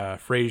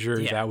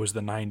 Frasier, that was the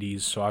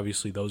 90s, so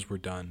obviously those were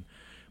done.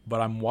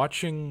 But I'm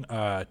watching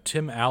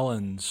Tim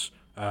Allen's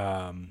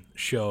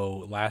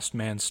show, Last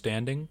Man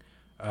Standing.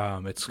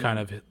 It's kind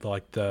of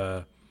like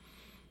the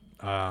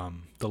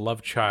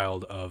love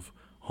child of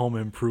Home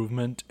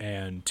Improvement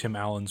and Tim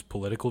Allen's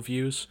political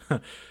views.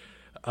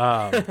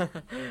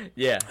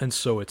 Yeah. And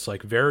so it's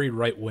like very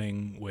right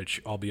wing,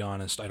 which I'll be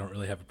honest, I don't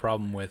really have a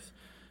problem with.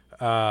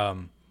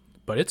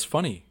 But it's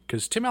funny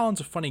because Tim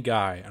Allen's a funny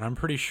guy, and I'm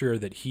pretty sure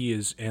that he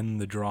is in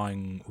the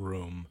drawing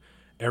room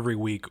every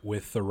week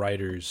with the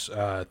writers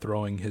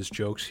throwing his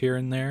jokes here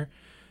and there.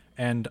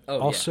 And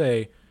I'll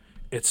say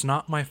it's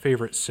not my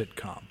favorite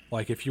sitcom.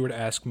 Like if you were to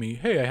ask me,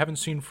 hey, I haven't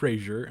seen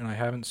Frasier and I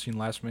haven't seen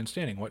Last Man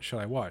Standing, what should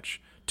I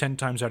watch? 10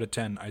 times out of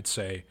 10, I'd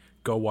say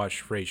go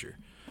watch Frasier.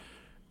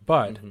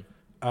 But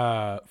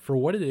for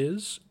what it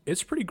is,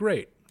 it's pretty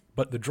great.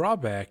 But the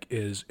drawback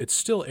is it's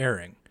still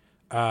airing.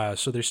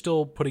 So they're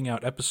still putting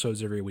out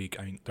episodes every week.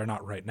 I mean, they're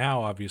not right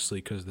now, obviously,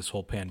 because of this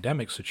whole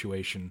pandemic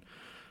situation.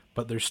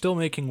 But they're still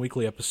making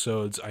weekly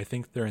episodes. I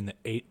think they're in the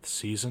 8th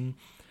season.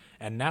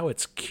 And now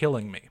it's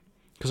killing me.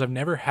 Because I've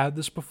never had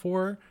this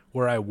before,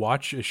 where I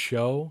watch a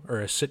show, or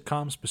a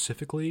sitcom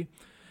specifically,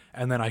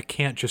 and then I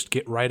can't just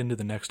get right into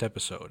the next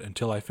episode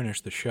until I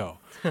finish the show.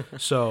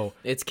 So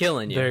It's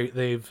killing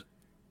you.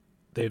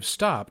 They've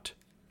stopped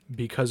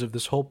because of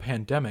this whole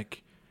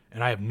pandemic,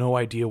 and I have no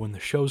idea when the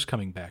show's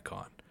coming back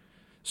on.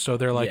 So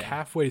they're like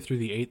halfway through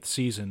the 8th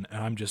season,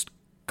 and I'm just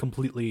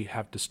completely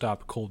have to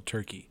stop cold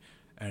turkey,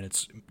 and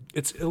it's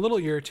a little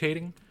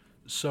irritating.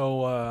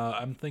 So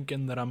I'm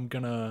thinking that I'm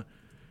gonna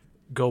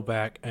go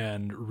back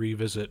and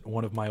revisit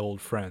one of my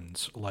old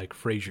friends, like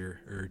Frasier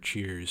or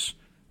Cheers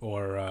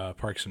or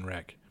Parks and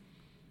Rec.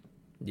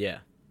 Yeah.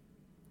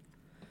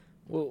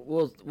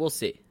 We'll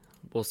see.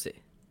 We'll see.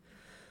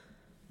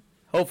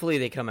 Hopefully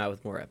they come out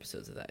with more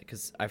episodes of that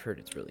because I've heard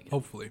it's really good.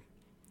 Hopefully.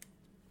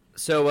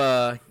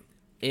 So,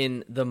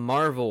 in the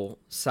Marvel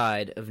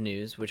side of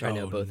news, which I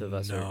know both of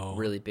us are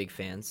really big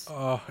fans,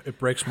 Oh, it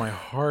breaks my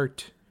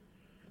heart.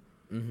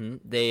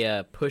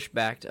 they pushed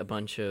back a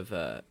bunch of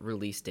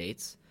release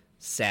dates.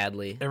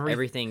 Sadly,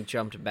 everything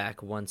jumped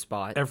back one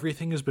spot.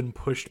 Everything has been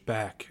pushed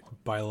back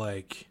by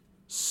like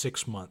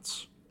 6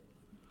 months.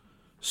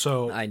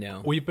 So I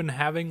know. We've been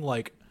having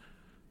like,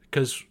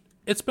 because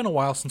it's been a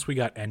while since we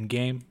got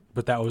Endgame,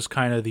 but that was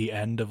kind of the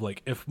end of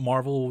like, if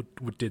Marvel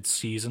did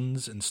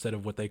seasons instead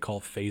of what they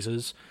call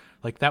phases,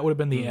 like that would have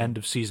been the end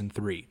of season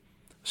 3.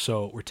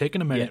 So we're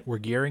taking a minute, we're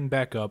gearing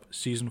back up,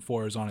 season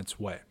 4 is on its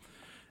way.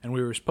 And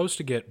we were supposed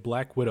to get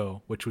Black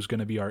Widow, which was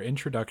going to be our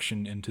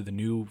introduction into the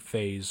new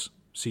phase,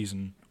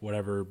 season,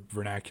 whatever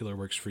vernacular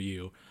works for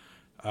you.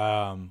 We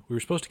were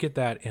supposed to get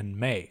that in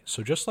May,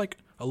 so just like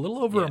a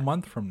little over a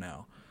month from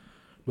now.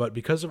 But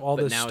because of all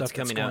this now stuff it's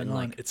coming that's out going in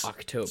on, like it's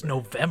October.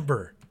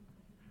 November.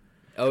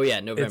 Oh yeah,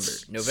 November.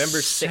 It's November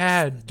 6th,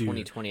 sad, dude.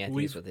 2020, I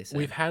think is what they said.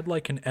 We've had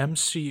like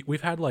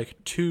we've had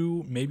like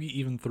 2, maybe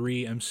even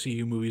 3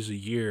 MCU movies a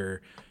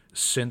year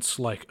since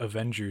like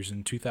Avengers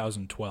in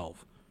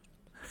 2012.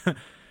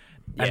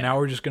 And now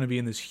we're just going to be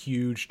in this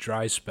huge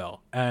dry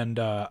spell. And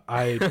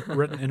I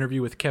read an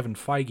interview with Kevin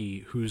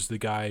Feige, who's the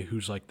guy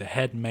who's like the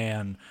head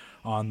man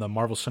on the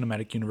Marvel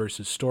Cinematic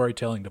Universe's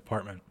storytelling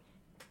department.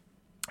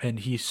 And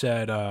he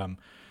said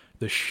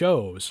the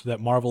shows that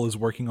Marvel is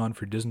working on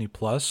for Disney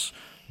Plus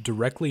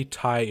directly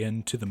tie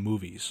into the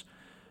movies.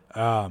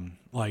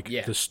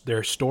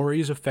 Their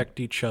stories affect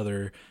each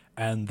other,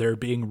 and they're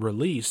being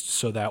released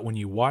so that when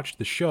you watch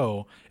the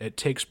show, it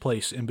takes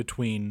place in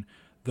between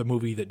the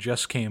movie that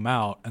just came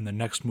out and the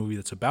next movie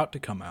that's about to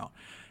come out.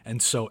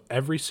 And so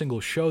every single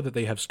show that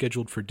they have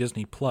scheduled for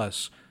Disney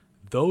Plus,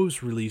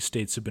 those release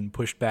dates have been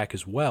pushed back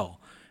as well.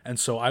 And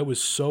so I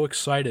was so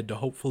excited to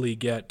hopefully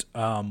get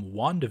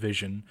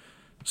WandaVision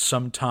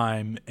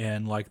sometime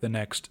in like the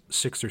next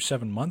 6 or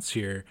 7 months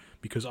here,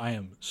 because I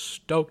am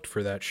stoked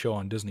for that show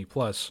on Disney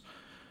Plus.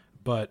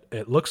 But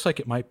it looks like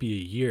it might be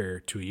a year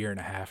to a year and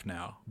a half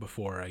now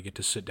before I get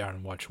to sit down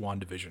and watch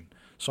WandaVision.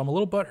 So I'm a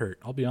little butthurt,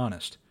 I'll be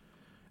honest.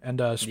 And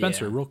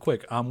Spencer, real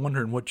quick, I'm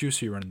wondering what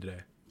juice are you running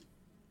today?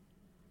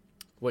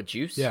 What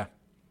juice? Yeah.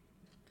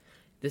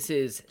 This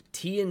is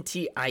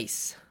TNT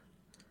Ice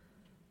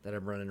that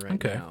I'm running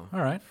right now.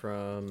 All right.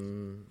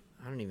 From,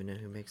 I don't even know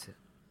who makes it.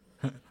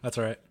 That's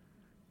all right.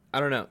 I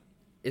don't know.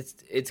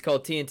 It's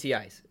called TNT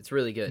Ice. It's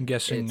really good. I'm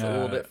guessing it's a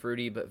little bit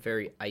fruity, but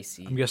very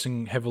icy. I'm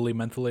guessing heavily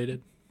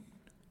mentholated.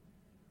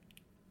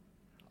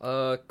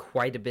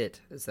 Quite a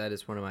bit, as that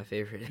is one of my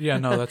favorite. Yeah,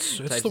 no, it's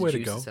the way to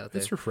go. Out there.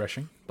 It's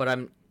refreshing.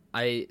 But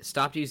I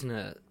stopped using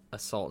a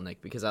Salt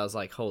Nick because I was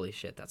like, holy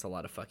shit, that's a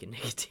lot of fucking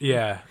nicotine.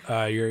 Yeah,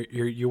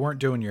 you weren't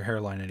doing your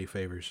hairline any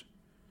favors.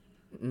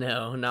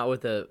 No, not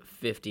with a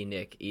 50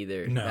 Nick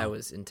either. No. That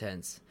was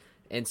intense.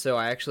 And so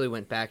I actually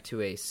went back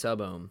to a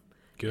Sub-Ohm.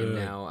 Good. And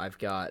now I've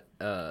got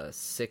a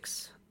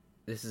 6.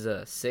 This is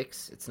a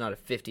 6. It's not a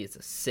 50, it's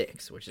a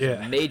 6, which is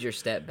a major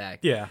step back.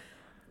 Yeah.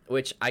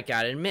 Which I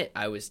gotta admit,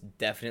 I was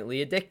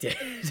definitely addicted.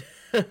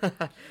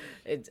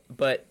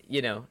 But,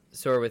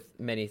 sort of with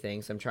many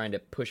things, I'm trying to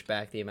push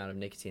back the amount of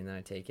nicotine that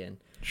I take in.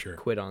 Sure.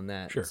 Quit on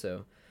that. Sure.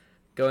 So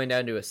going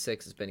down to a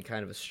 6 has been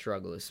kind of a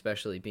struggle,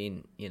 especially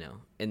being,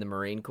 in the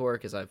Marine Corps,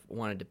 because I've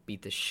wanted to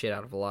beat the shit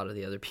out of a lot of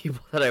the other people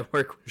that I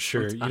work with.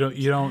 Sure. Sometimes.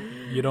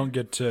 You don't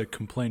get to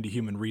complain to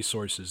human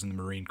resources in the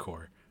Marine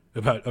Corps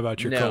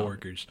about your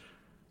coworkers.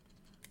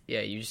 Yeah,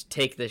 you just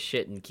take this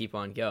shit and keep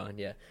on going.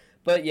 Yeah.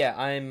 But yeah,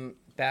 I'm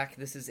back.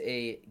 This is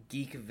a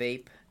Geek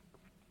Vape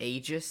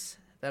Aegis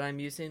that I'm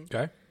using.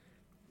 Okay.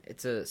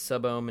 It's a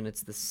Sub-Ohm, and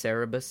it's the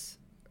Cerberus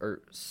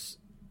or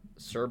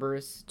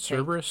Cerberus.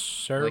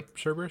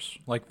 Cerberus,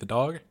 like the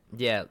dog.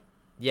 Yeah,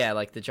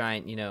 like the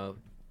giant,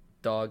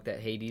 dog that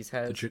Hades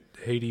has.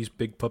 Hades'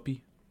 big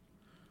puppy.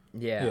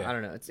 Yeah, I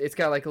don't know. It's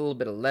got like a little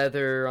bit of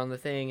leather on the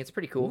thing. It's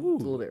pretty cool. Ooh,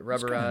 it's a little bit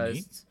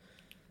rubberized.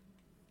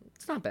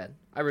 It's not bad.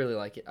 I really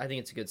like it. I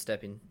think it's a good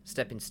stepping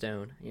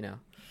stone.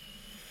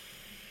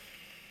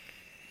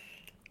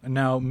 And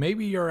now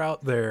maybe you're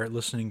out there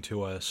listening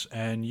to us,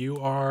 and you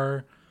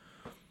are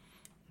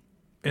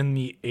in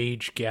the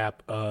age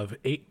gap of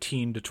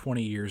 18 to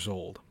 20 years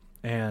old,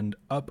 and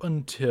up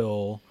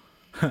until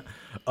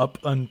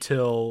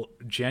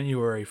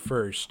January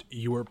 1st,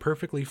 you were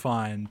perfectly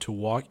fine to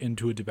walk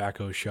into a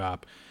tobacco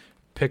shop,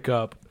 pick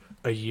up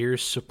a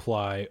year's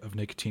supply of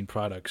nicotine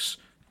products,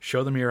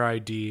 show them your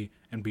ID,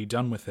 and be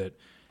done with it.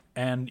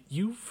 And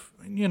you've,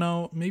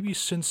 maybe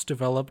since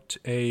developed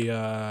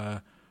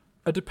a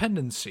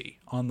dependency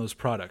on those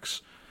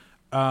products.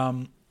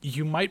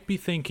 You might be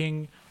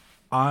thinking,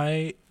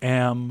 I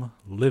am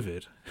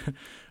livid.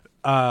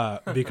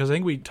 Because I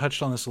think we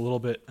touched on this a little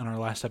bit in our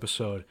last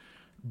episode,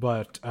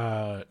 but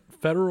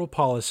federal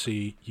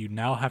policy, you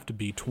now have to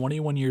be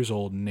 21 years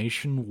old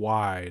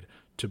nationwide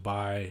to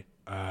buy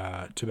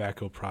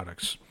tobacco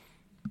products.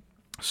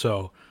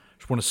 So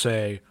just want to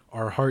say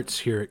our hearts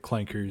here at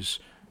Clankers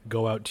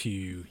go out to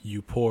you,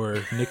 you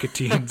poor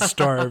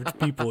nicotine-starved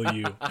people,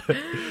 you.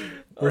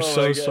 We're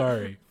so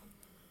sorry.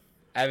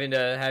 Having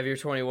to have your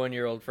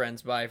 21-year-old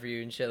friends buy for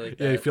you and shit like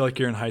that. Yeah, you feel like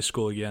you're in high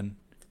school again.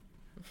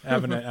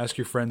 Having to ask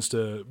your friends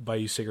to buy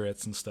you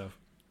cigarettes and stuff.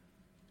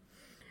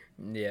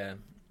 Yeah.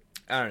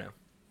 I don't know.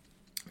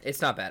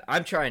 It's not bad.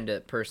 I'm trying to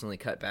personally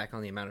cut back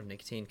on the amount of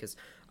nicotine because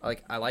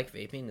I like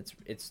vaping.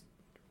 It's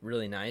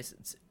really nice.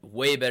 It's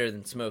way better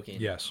than smoking.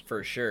 Yes.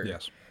 For sure.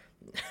 Yes.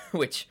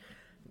 Which,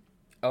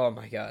 oh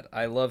my God,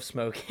 I love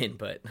smoking,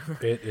 but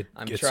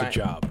it's a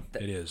job.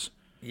 It is.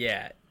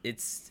 Yeah,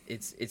 it's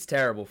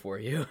terrible for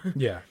you.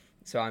 Yeah.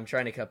 So I'm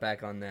trying to cut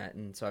back on that,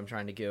 and so I'm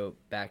trying to go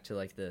back to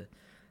the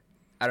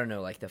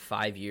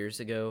 5 years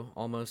ago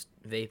almost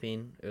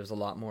vaping. It was a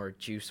lot more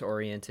juice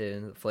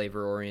oriented and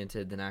flavor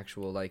oriented than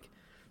actual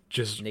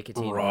just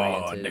nicotine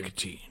raw oriented.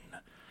 Nicotine.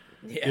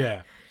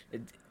 Yeah.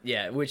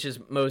 Which is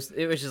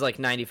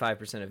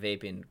 95% of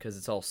vaping because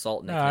it's all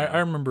salt nicotine. I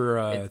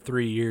remember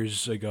 3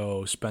 years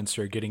ago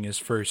Spencer getting his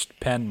first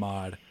pen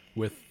mod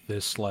with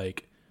this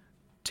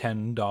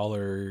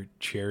 $10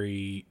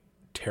 cherry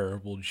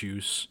terrible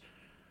juice.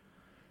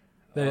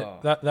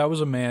 That was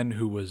a man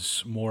who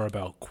was more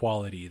about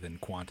quality than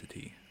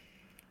quantity.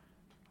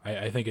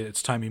 I think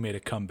it's time he made a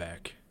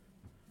comeback.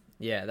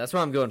 Yeah, that's what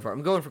I'm going for.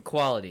 I'm going for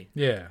quality.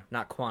 Yeah.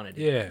 Not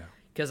quantity. Yeah.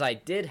 Because I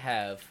did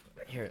have...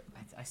 Here,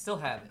 I still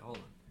have it. Hold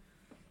on.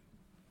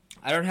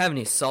 I don't have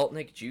any Salt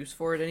Nick juice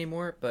for it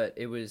anymore, but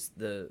it was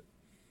the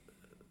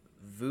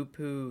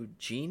Vupu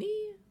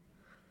Genie,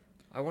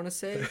 I want to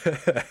say.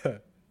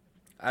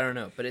 I don't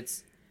know, but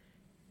it's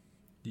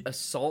a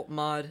salt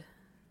mod,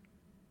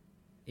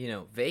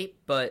 vape,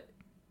 but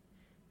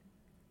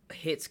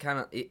hits kind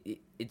of,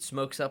 it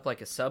smokes up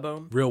like a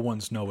sub-ohm. Real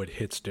ones know it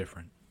hits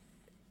different.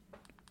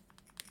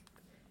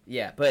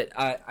 Yeah, but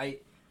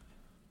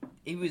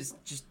it was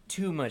just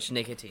too much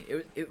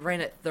nicotine. It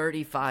ran at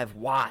 35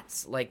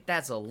 watts. Like,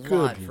 that's a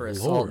lot for a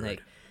salt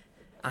nic.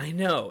 I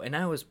know, and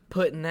I was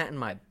putting that in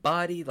my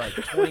body like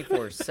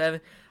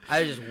 24/7. I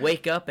would just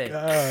wake up and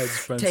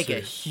take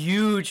a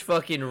huge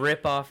fucking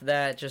rip off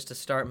that just to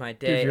start my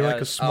day. Dude, you're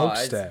like a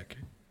smokestack.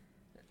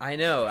 I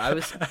know.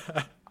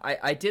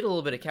 I did a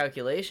little bit of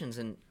calculations,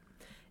 and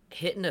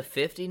hitting a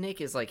 50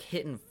 nic is like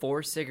hitting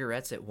 4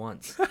 cigarettes at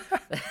once.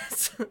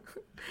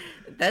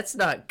 That's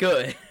not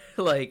good.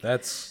 Like,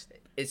 it's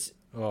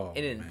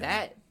in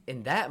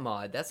that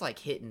mod, that's like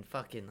hitting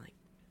fucking like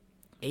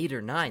 8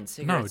 or 9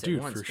 cigarettes at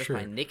once. For just sure.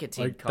 my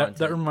nicotine like, content.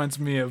 That reminds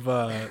me of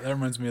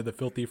the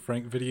Filthy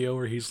Frank video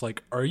where he's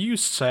like, "Are you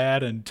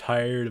sad and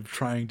tired of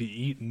trying to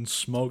eat and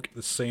smoke at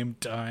the same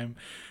time?"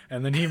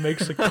 And then he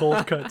makes a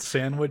cold cut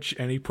sandwich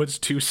and he puts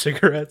 2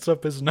 cigarettes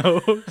up his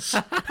nose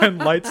and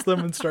lights them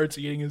and starts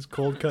eating his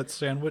cold cut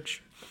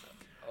sandwich.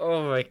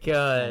 Oh my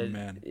god! Oh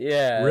man,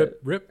 yeah. Rip,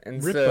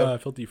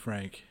 Filthy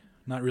Frank.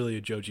 Not really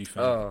a Joji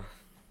fan. Oh.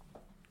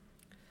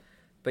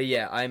 But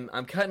yeah, I'm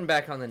cutting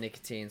back on the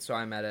nicotine, so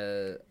I got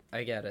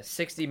a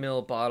 60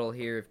 ml bottle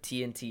here of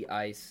TNT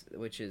Ice,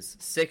 which is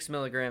 6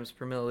 milligrams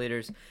per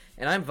milliliters,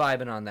 and I'm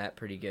vibing on that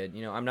pretty good.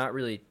 I'm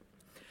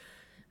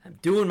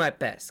doing my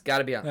best.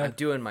 Gotta be honest. I'm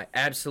doing my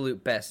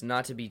absolute best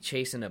not to be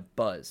chasing a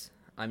buzz.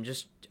 I'm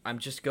just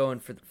going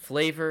for the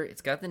flavor.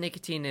 It's got the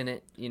nicotine in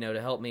it,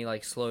 to help me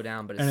like slow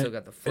down, but it's still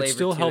got the flavor. It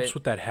still helps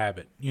with that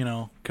habit,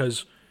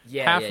 because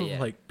half of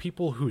like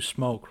people who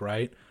smoke,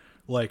 right?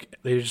 Like,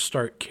 they just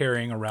start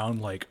carrying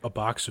around like a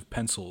box of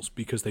pencils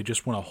because they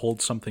just want to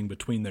hold something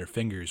between their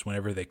fingers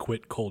whenever they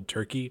quit cold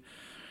turkey.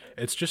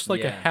 It's just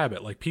like a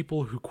habit. Like,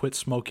 people who quit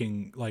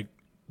smoking, like,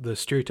 the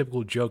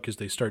stereotypical joke is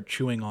they start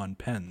chewing on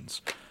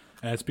pens.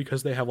 And it's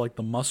because they have like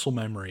the muscle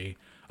memory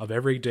of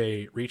every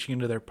day reaching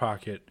into their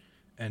pocket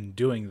and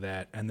doing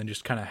that, and then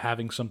just kind of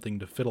having something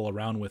to fiddle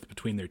around with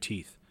between their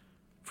teeth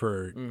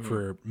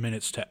for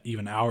minutes to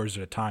even hours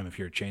at a time if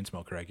you're a chain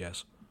smoker, I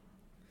guess.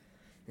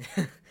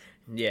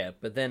 Yeah,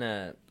 but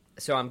then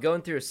so I'm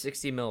going through a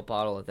 60 ml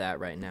bottle of that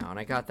right now, and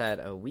I got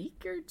that a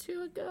week or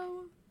 2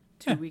 ago,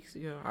 2 weeks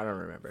ago, I don't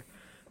remember.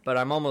 But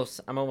I'm almost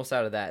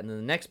out of that, and then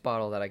the next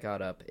bottle that I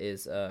got up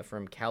is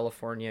from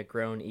California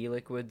Grown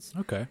E-Liquids.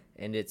 Okay.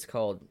 And it's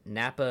called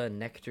Napa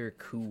Nectar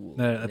Cool.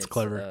 That's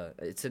clever.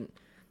 It's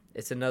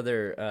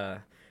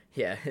another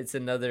it's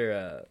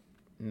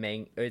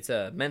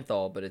a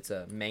menthol, but it's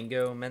a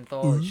mango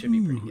menthol. It should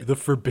be pretty good. The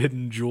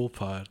forbidden jewel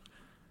pod.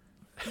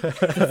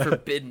 The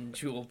forbidden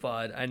jewel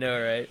pod. I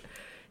know, right?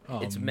 Oh,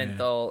 it's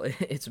menthol.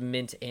 It's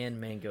mint and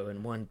mango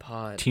in one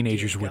pod.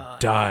 Teenagers would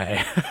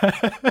die.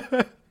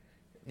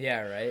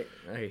 Yeah, right?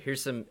 All right,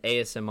 here's some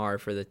ASMR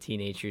for the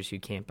teenagers who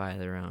can't buy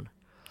their own.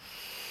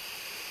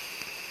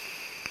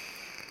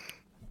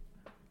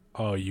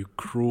 Oh, you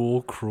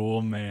cruel,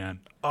 cruel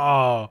man.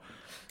 Oh,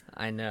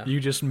 I know. You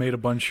just made a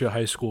bunch of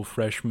high school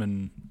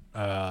freshmen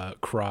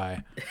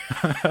cry.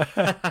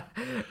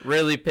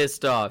 Really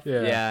pissed off.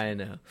 Yeah, I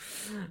know.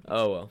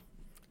 Oh well.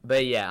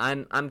 But yeah,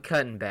 I'm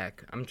cutting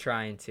back. I'm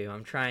trying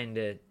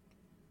to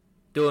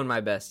doing my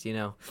best,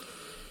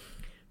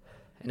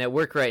 And at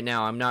work right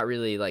now, I'm not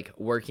really like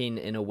working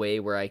in a way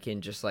where I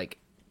can just like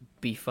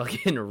be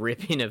fucking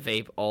ripping a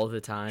vape all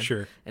the time.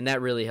 Sure. And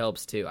that really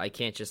helps too. I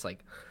can't just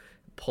like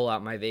pull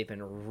out my vape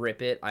and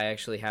rip it. I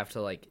actually have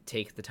to like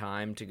take the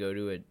time to go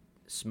to a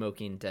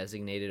smoking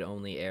designated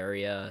only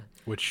area,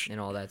 and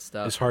all that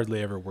stuff. It's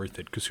hardly ever worth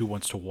it because who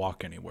wants to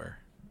walk anywhere?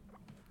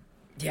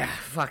 Yeah,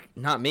 fuck,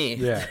 not me.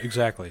 Yeah,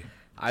 exactly.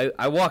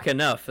 I walk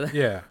enough.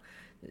 Yeah.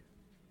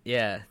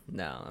 Yeah,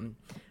 no,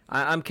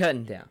 I'm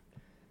cutting down.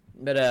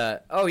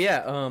 But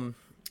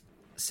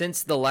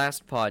since the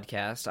last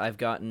podcast, I've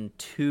gotten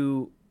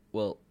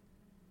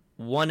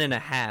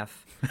 1.5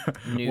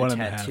 new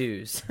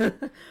tattoos.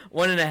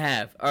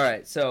 1.5. All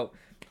right, so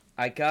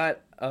I got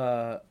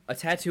a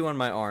tattoo on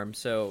my arm.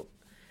 So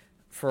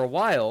for a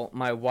while,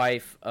 my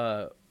wife,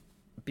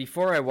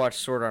 before I watched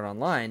Sword Art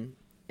Online,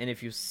 and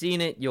if you've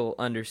seen it, you'll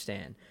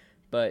understand,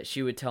 but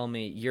she would tell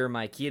me, "You're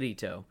my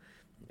Kirito,"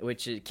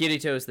 which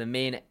Kirito is the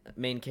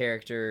main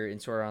character in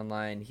Sword Art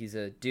Online. He's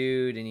a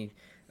dude, and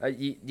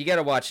you got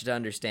to watch it to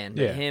understand.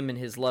 But him and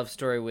his love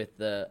story with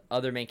the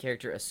other main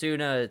character,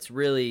 Asuna, it's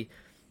really,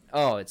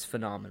 it's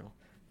phenomenal.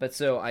 But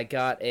so I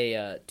got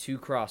a 2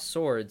 crossed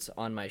swords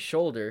on my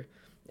shoulder,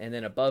 and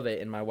then above it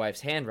in my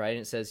wife's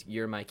handwriting, it says,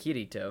 "You're my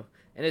Kirito."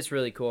 And it's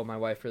really cool. My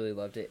wife really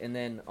loved it. And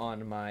then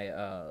on my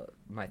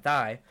my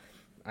thigh,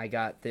 I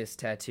got this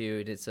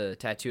tattooed. It's a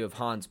tattoo of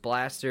Hans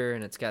Blaster,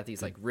 and it's got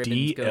these like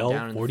ribbons going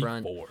down in the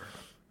front.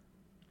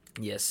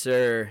 Yes,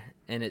 sir.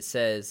 And it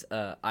says,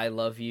 "I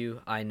love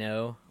you, I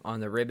know," on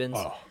the ribbons.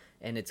 Oh.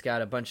 and it's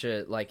got a bunch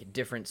of like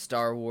different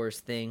Star Wars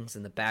things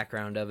in the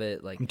background of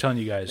it. Like I'm telling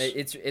you guys,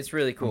 it's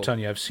really cool. I'm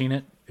telling you, I've seen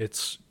it.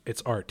 It's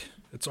art.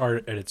 It's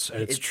art at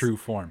its true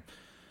form.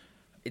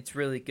 It's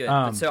really good.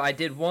 But so I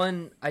did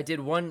one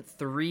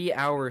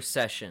 3-hour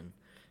session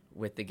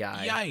with the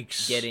guy.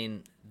 Yikes.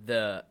 Getting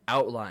the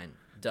outline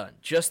done,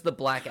 just the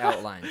black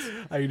outlines.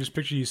 I can just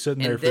picture you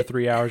sitting there for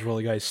 3 hours while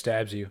the guy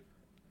stabs you.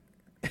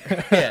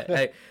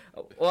 Yeah.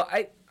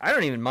 I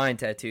don't even mind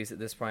tattoos at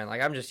this point. Like,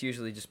 I'm just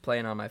usually just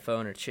playing on my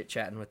phone or chit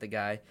chatting with the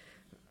guy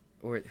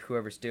or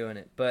whoever's doing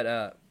it.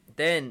 But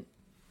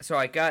so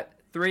I got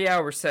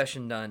 3-hour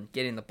session done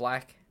getting the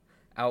black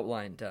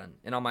outline done,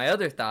 and on my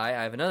other thigh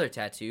I have another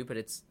tattoo, but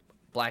it's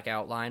black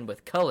outline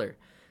with color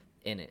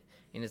in it,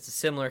 and it's a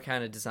similar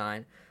kind of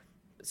design.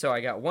 So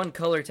I got one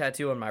color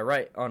tattoo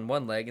on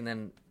one leg, and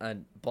then a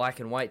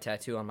black and white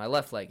tattoo on my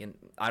left leg, and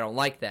I don't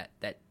like that.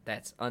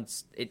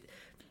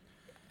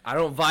 I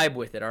don't vibe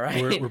with it. All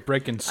right, we're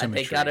breaking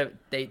symmetry.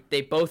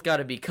 They both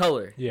gotta be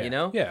color. Yeah. You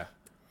know. Yeah.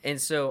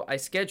 And so I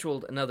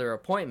scheduled another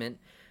appointment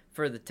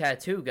for the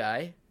tattoo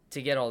guy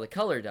to get all the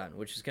color done,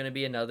 which is going to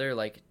be another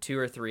like 2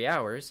 or 3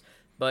 hours.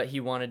 But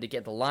he wanted to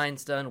get the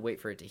lines done, wait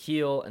for it to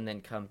heal, and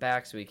then come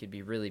back so he could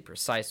be really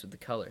precise with the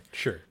color.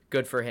 Sure.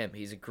 Good for him.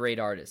 He's a great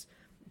artist.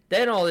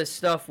 Then all this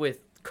stuff with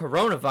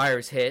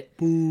coronavirus hit.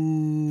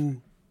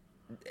 Boo.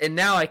 And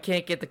now I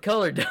can't get the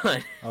color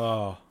done.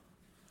 Oh.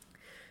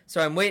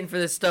 So I'm waiting for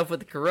this stuff with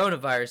the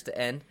coronavirus to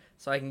end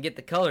so I can get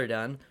the color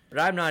done.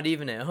 But I'm not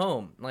even at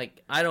home.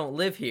 Like, I don't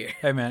live here.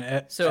 Hey, man.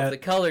 If the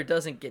color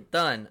doesn't get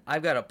done,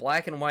 I've got a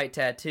black and white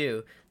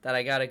tattoo that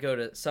I got to go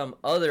to some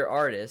other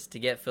artist to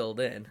get filled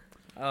in.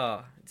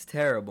 Oh, it's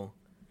terrible.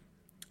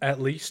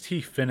 At least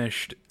he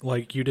finished,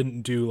 like, you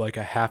didn't do, like,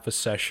 a half a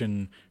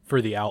session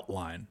for the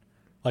outline.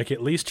 Like,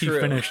 at least he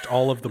finished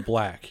all of the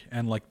black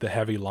and, like, the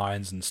heavy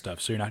lines and stuff,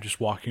 so you're not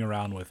just walking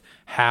around with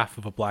half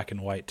of a black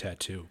and white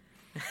tattoo.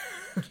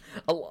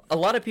 A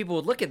lot of people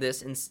would look at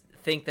this and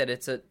think that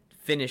it's a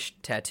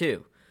finished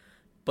tattoo,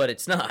 but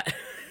it's not.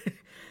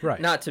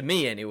 Right. Not to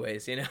me,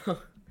 anyways, you know?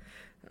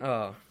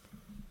 Oh.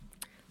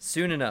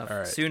 Soon enough. All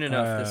right. Soon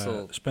enough,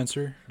 this'll...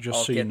 Spencer, just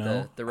I'll so you get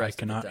know, the rest I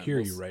cannot of it done. hear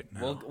you right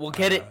now. We'll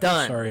get it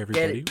done. Sorry,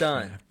 everybody. Get it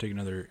done. I have to take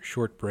another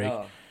short break.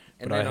 Oh.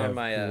 And but then I have on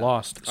my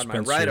lost on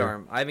Spencer my right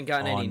arm, I haven't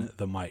gotten on any.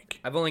 the mic.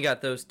 I've only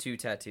got those 2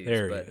 tattoos.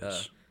 There but, he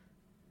is.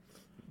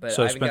 But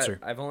So, I've Spencer.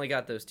 I've only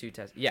got those 2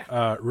 tattoos.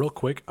 Yeah. Real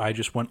quick, I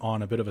just went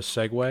on a bit of a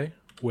segue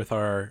with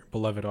our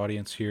beloved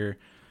audience here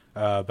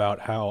about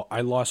how I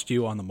lost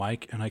you on the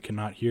mic and I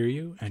cannot hear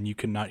you, and you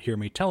cannot hear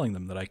me telling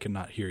them that I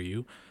cannot hear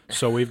you.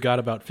 So we've got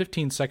about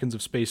 15 seconds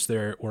of space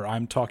there where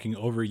I'm talking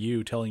over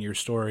you, telling your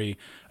story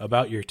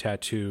about your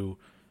tattoo.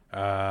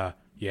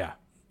 Yeah.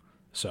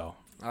 So.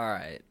 All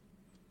right.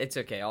 It's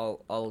okay.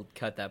 I'll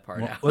cut that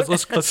part out.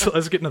 Let's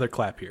get another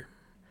clap here.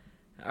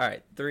 All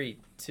right. 3,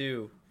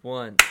 2,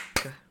 1.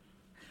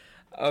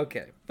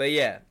 Okay. But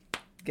yeah,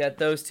 got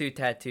those 2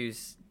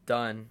 tattoos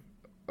done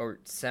or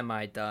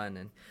semi done,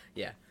 and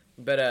yeah.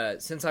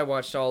 But since I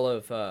watched all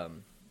of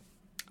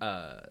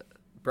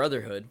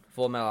Brotherhood,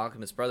 Full Metal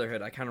Alchemist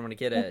Brotherhood, I kind of want to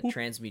get a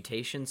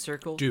transmutation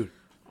circle, dude,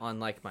 on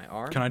like my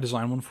arm. Can I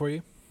design one for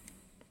you?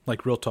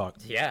 Like, real talk.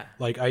 Yeah.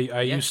 Like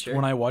I used sure.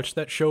 when I watched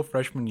that show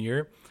freshman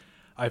year,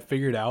 I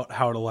figured out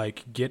how to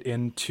like get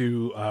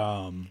into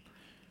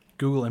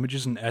Google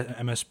Images and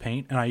MS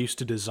Paint, and I used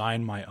to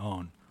design my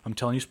own. I'm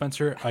telling you,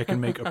 Spencer, I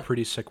can make a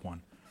pretty sick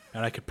one,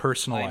 and I could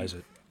personalize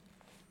it.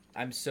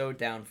 I'm so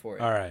down for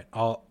it. All right,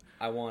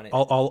 I want it.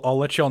 I'll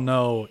let y'all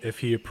know if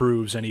he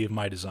approves any of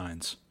my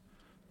designs.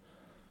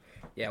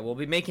 Yeah, we'll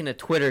be making a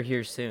Twitter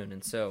here soon,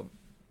 and so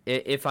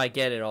if I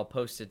get it, I'll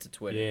post it to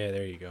Twitter. Yeah,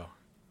 there you go.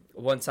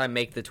 Once I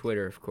make the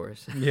Twitter, of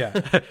course.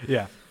 Yeah,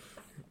 yeah.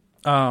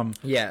 So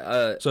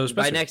Spencer,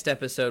 by next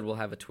episode, we'll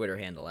have a Twitter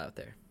handle out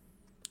there.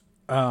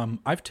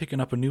 I've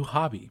taken up a new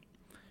hobby,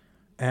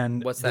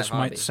 and what's that this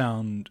hobby? might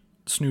sound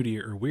snooty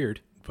or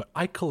weird, but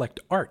I collect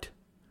art.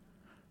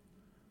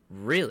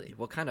 Really?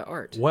 What kind of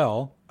art?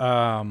 Well,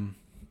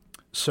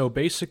 so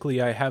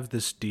basically I have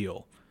this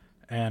deal,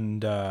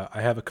 and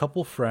I have a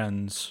couple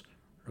friends,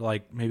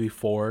 like maybe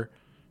 4,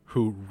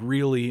 who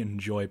really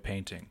enjoy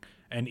painting,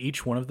 and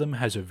each one of them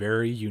has a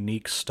very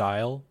unique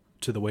style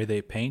to the way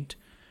they paint,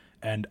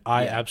 and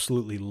I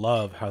absolutely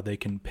love how they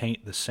can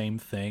paint the same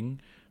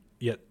thing,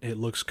 yet it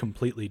looks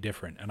completely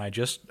different. And I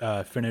just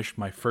finished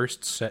my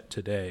first set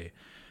today.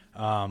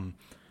 I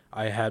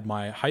had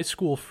my high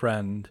school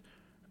friend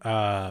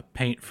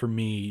paint for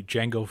me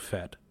Jango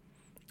Fett.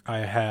 I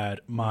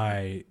had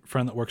my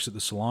friend that works at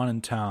the salon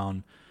in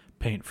town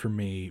paint for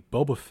me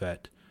Boba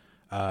Fett,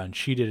 and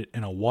she did it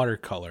in a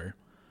watercolor.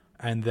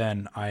 And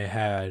then I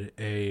had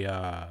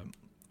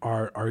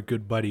our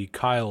good buddy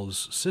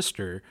Kyle's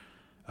sister.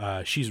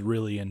 She's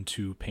really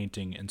into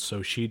painting, and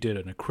so she did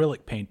an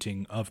acrylic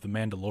painting of the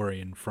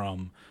Mandalorian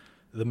from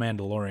The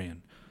Mandalorian.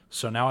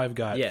 So now I've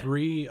got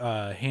 3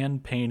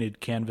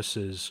 hand-painted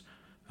canvases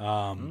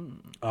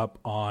up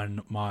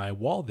on my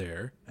wall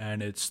there,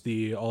 and it's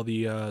all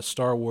the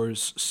Star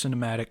Wars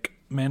cinematic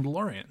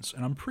Mandalorians,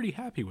 and I'm pretty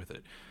happy with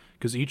it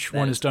because each That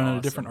one is is done in a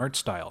awesome. different art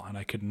style, and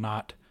I could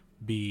not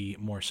be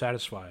more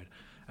satisfied.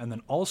 And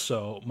then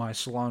also, my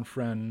salon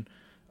friend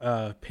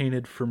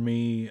painted for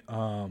me.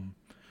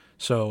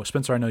 So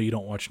Spencer, I know you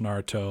don't watch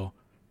Naruto,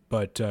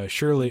 but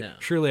surely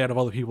out of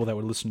all the people that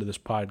would listen to this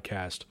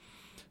podcast,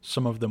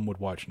 some of them would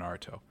watch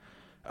Naruto.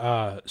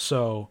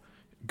 So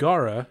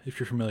Gaara, if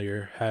you're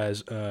familiar,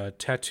 has a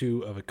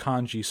tattoo of a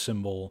kanji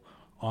symbol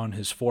on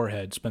his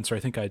forehead. Spencer,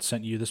 I think I had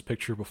sent you this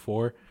picture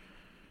before.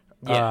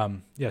 Yeah.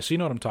 So you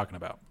know what I'm talking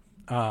about.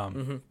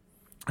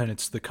 And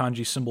it's the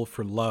kanji symbol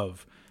for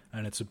love,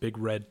 and it's a big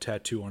red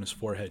tattoo on his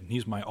forehead, and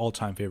he's my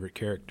all-time favorite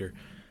character.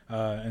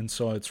 And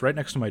so it's right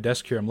next to my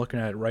desk here. I'm looking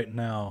at it right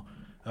now.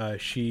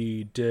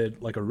 She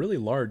did like a really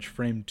large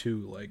frame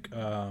too,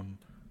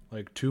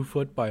 like 2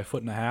 foot by 1.5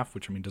 foot,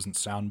 which I mean doesn't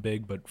sound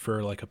big, but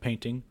for like a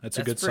painting, that's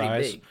a good pretty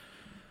size. big.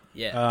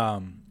 Yeah.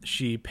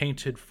 She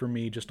painted for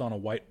me just on a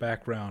white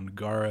background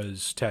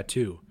Gaara's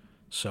tattoo.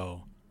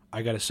 So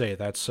I gotta say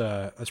that's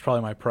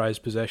probably my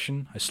prized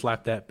possession. I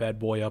slapped that bad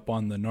boy up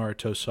on the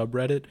Naruto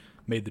subreddit,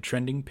 made the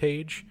trending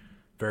page.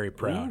 Very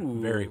proud.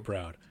 Ooh. Very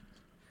proud.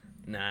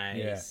 Nice.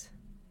 Yeah.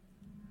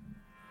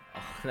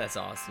 Oh, that's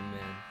awesome,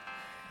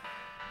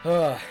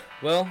 man.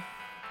 Well,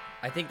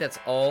 I think that's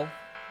all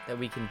that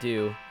we can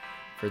do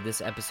for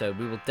this episode.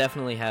 We will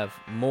definitely have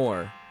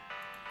more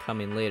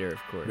coming later, of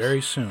course.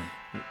 Very soon.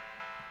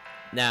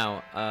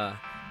 Now,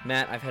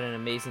 Matt, I've had an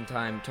amazing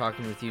time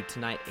talking with you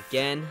tonight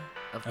again.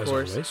 Of As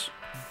course, always.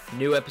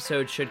 new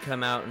episode should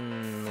come out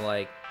in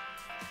like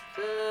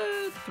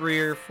 3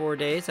 or 4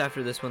 days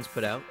after this one's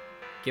put out,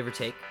 give or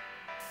take.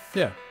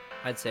 Yeah,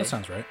 I'd say. that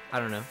sounds right. I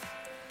don't know.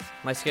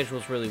 My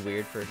schedule's really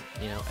weird for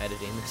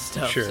editing this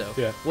stuff. Sure, So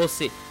yeah. we'll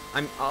see.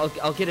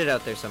 I'll get it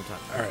out there sometime.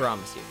 I right.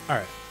 promise you. All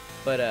right.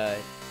 But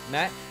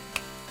Matt,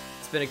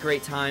 it's been a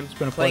great time. It's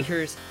been a pleasure.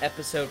 Plankers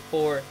episode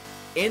 4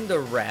 in the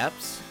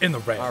wraps. In the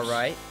wraps. All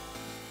right.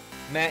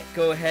 Matt,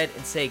 go ahead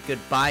and say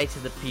goodbye to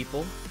the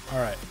people. All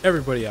right,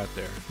 everybody out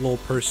there, a little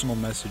personal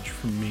message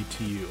from me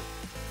to you.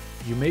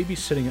 You may be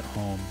sitting at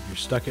home, you're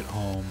stuck at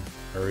home,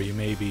 or you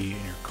may be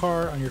in your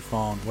car, on your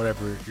phone,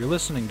 whatever. You're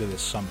listening to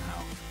this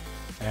somehow,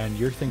 and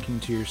you're thinking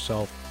to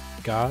yourself,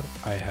 God,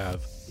 I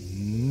have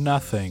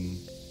nothing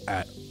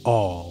at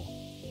all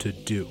to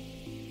do.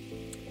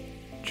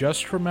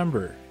 Just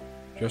remember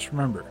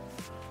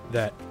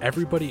that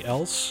everybody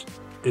else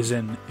is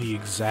in the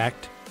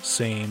exact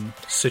same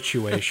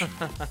situation.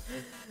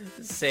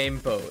 Same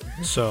boat.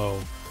 So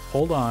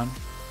hold on,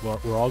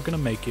 we're all gonna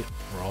make it.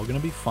 We're all gonna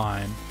be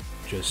fine.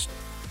 Just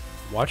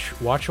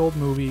watch old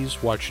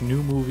movies, watch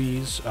new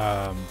movies.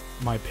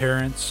 My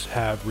parents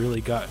have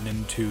really gotten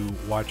into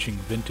watching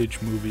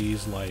vintage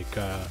movies like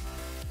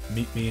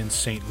Meet Me in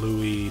St.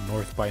 Louis,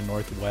 North by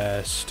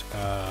Northwest,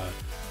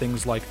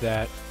 things like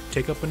that.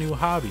 Take up a new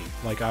hobby.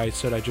 Like I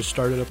said, I just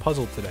started a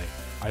puzzle today.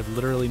 I've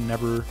literally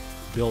never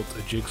built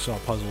a jigsaw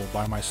puzzle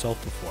by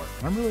myself before,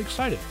 and I'm really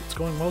excited. It's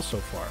going well so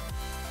far.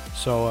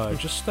 So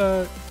just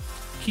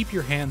keep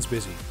your hands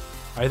busy.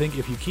 I think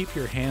if you keep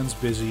your hands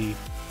busy,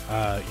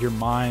 your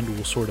mind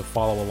will sort of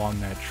follow along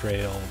that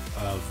trail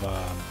of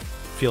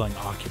feeling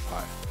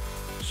occupied.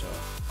 So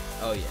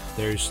Oh yeah.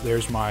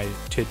 there's my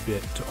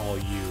tidbit to all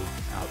you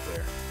out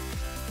there.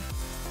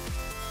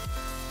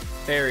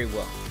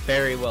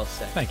 Very well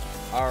said. Thank you.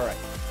 All right.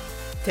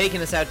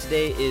 Taking us out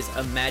today is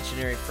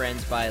Imaginary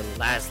Friends by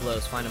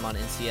Laszlos. Find them on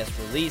NCS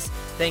Release.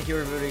 Thank you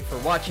everybody for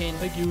watching.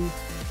 Thank you.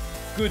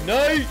 Good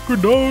night.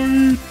 Good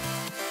night.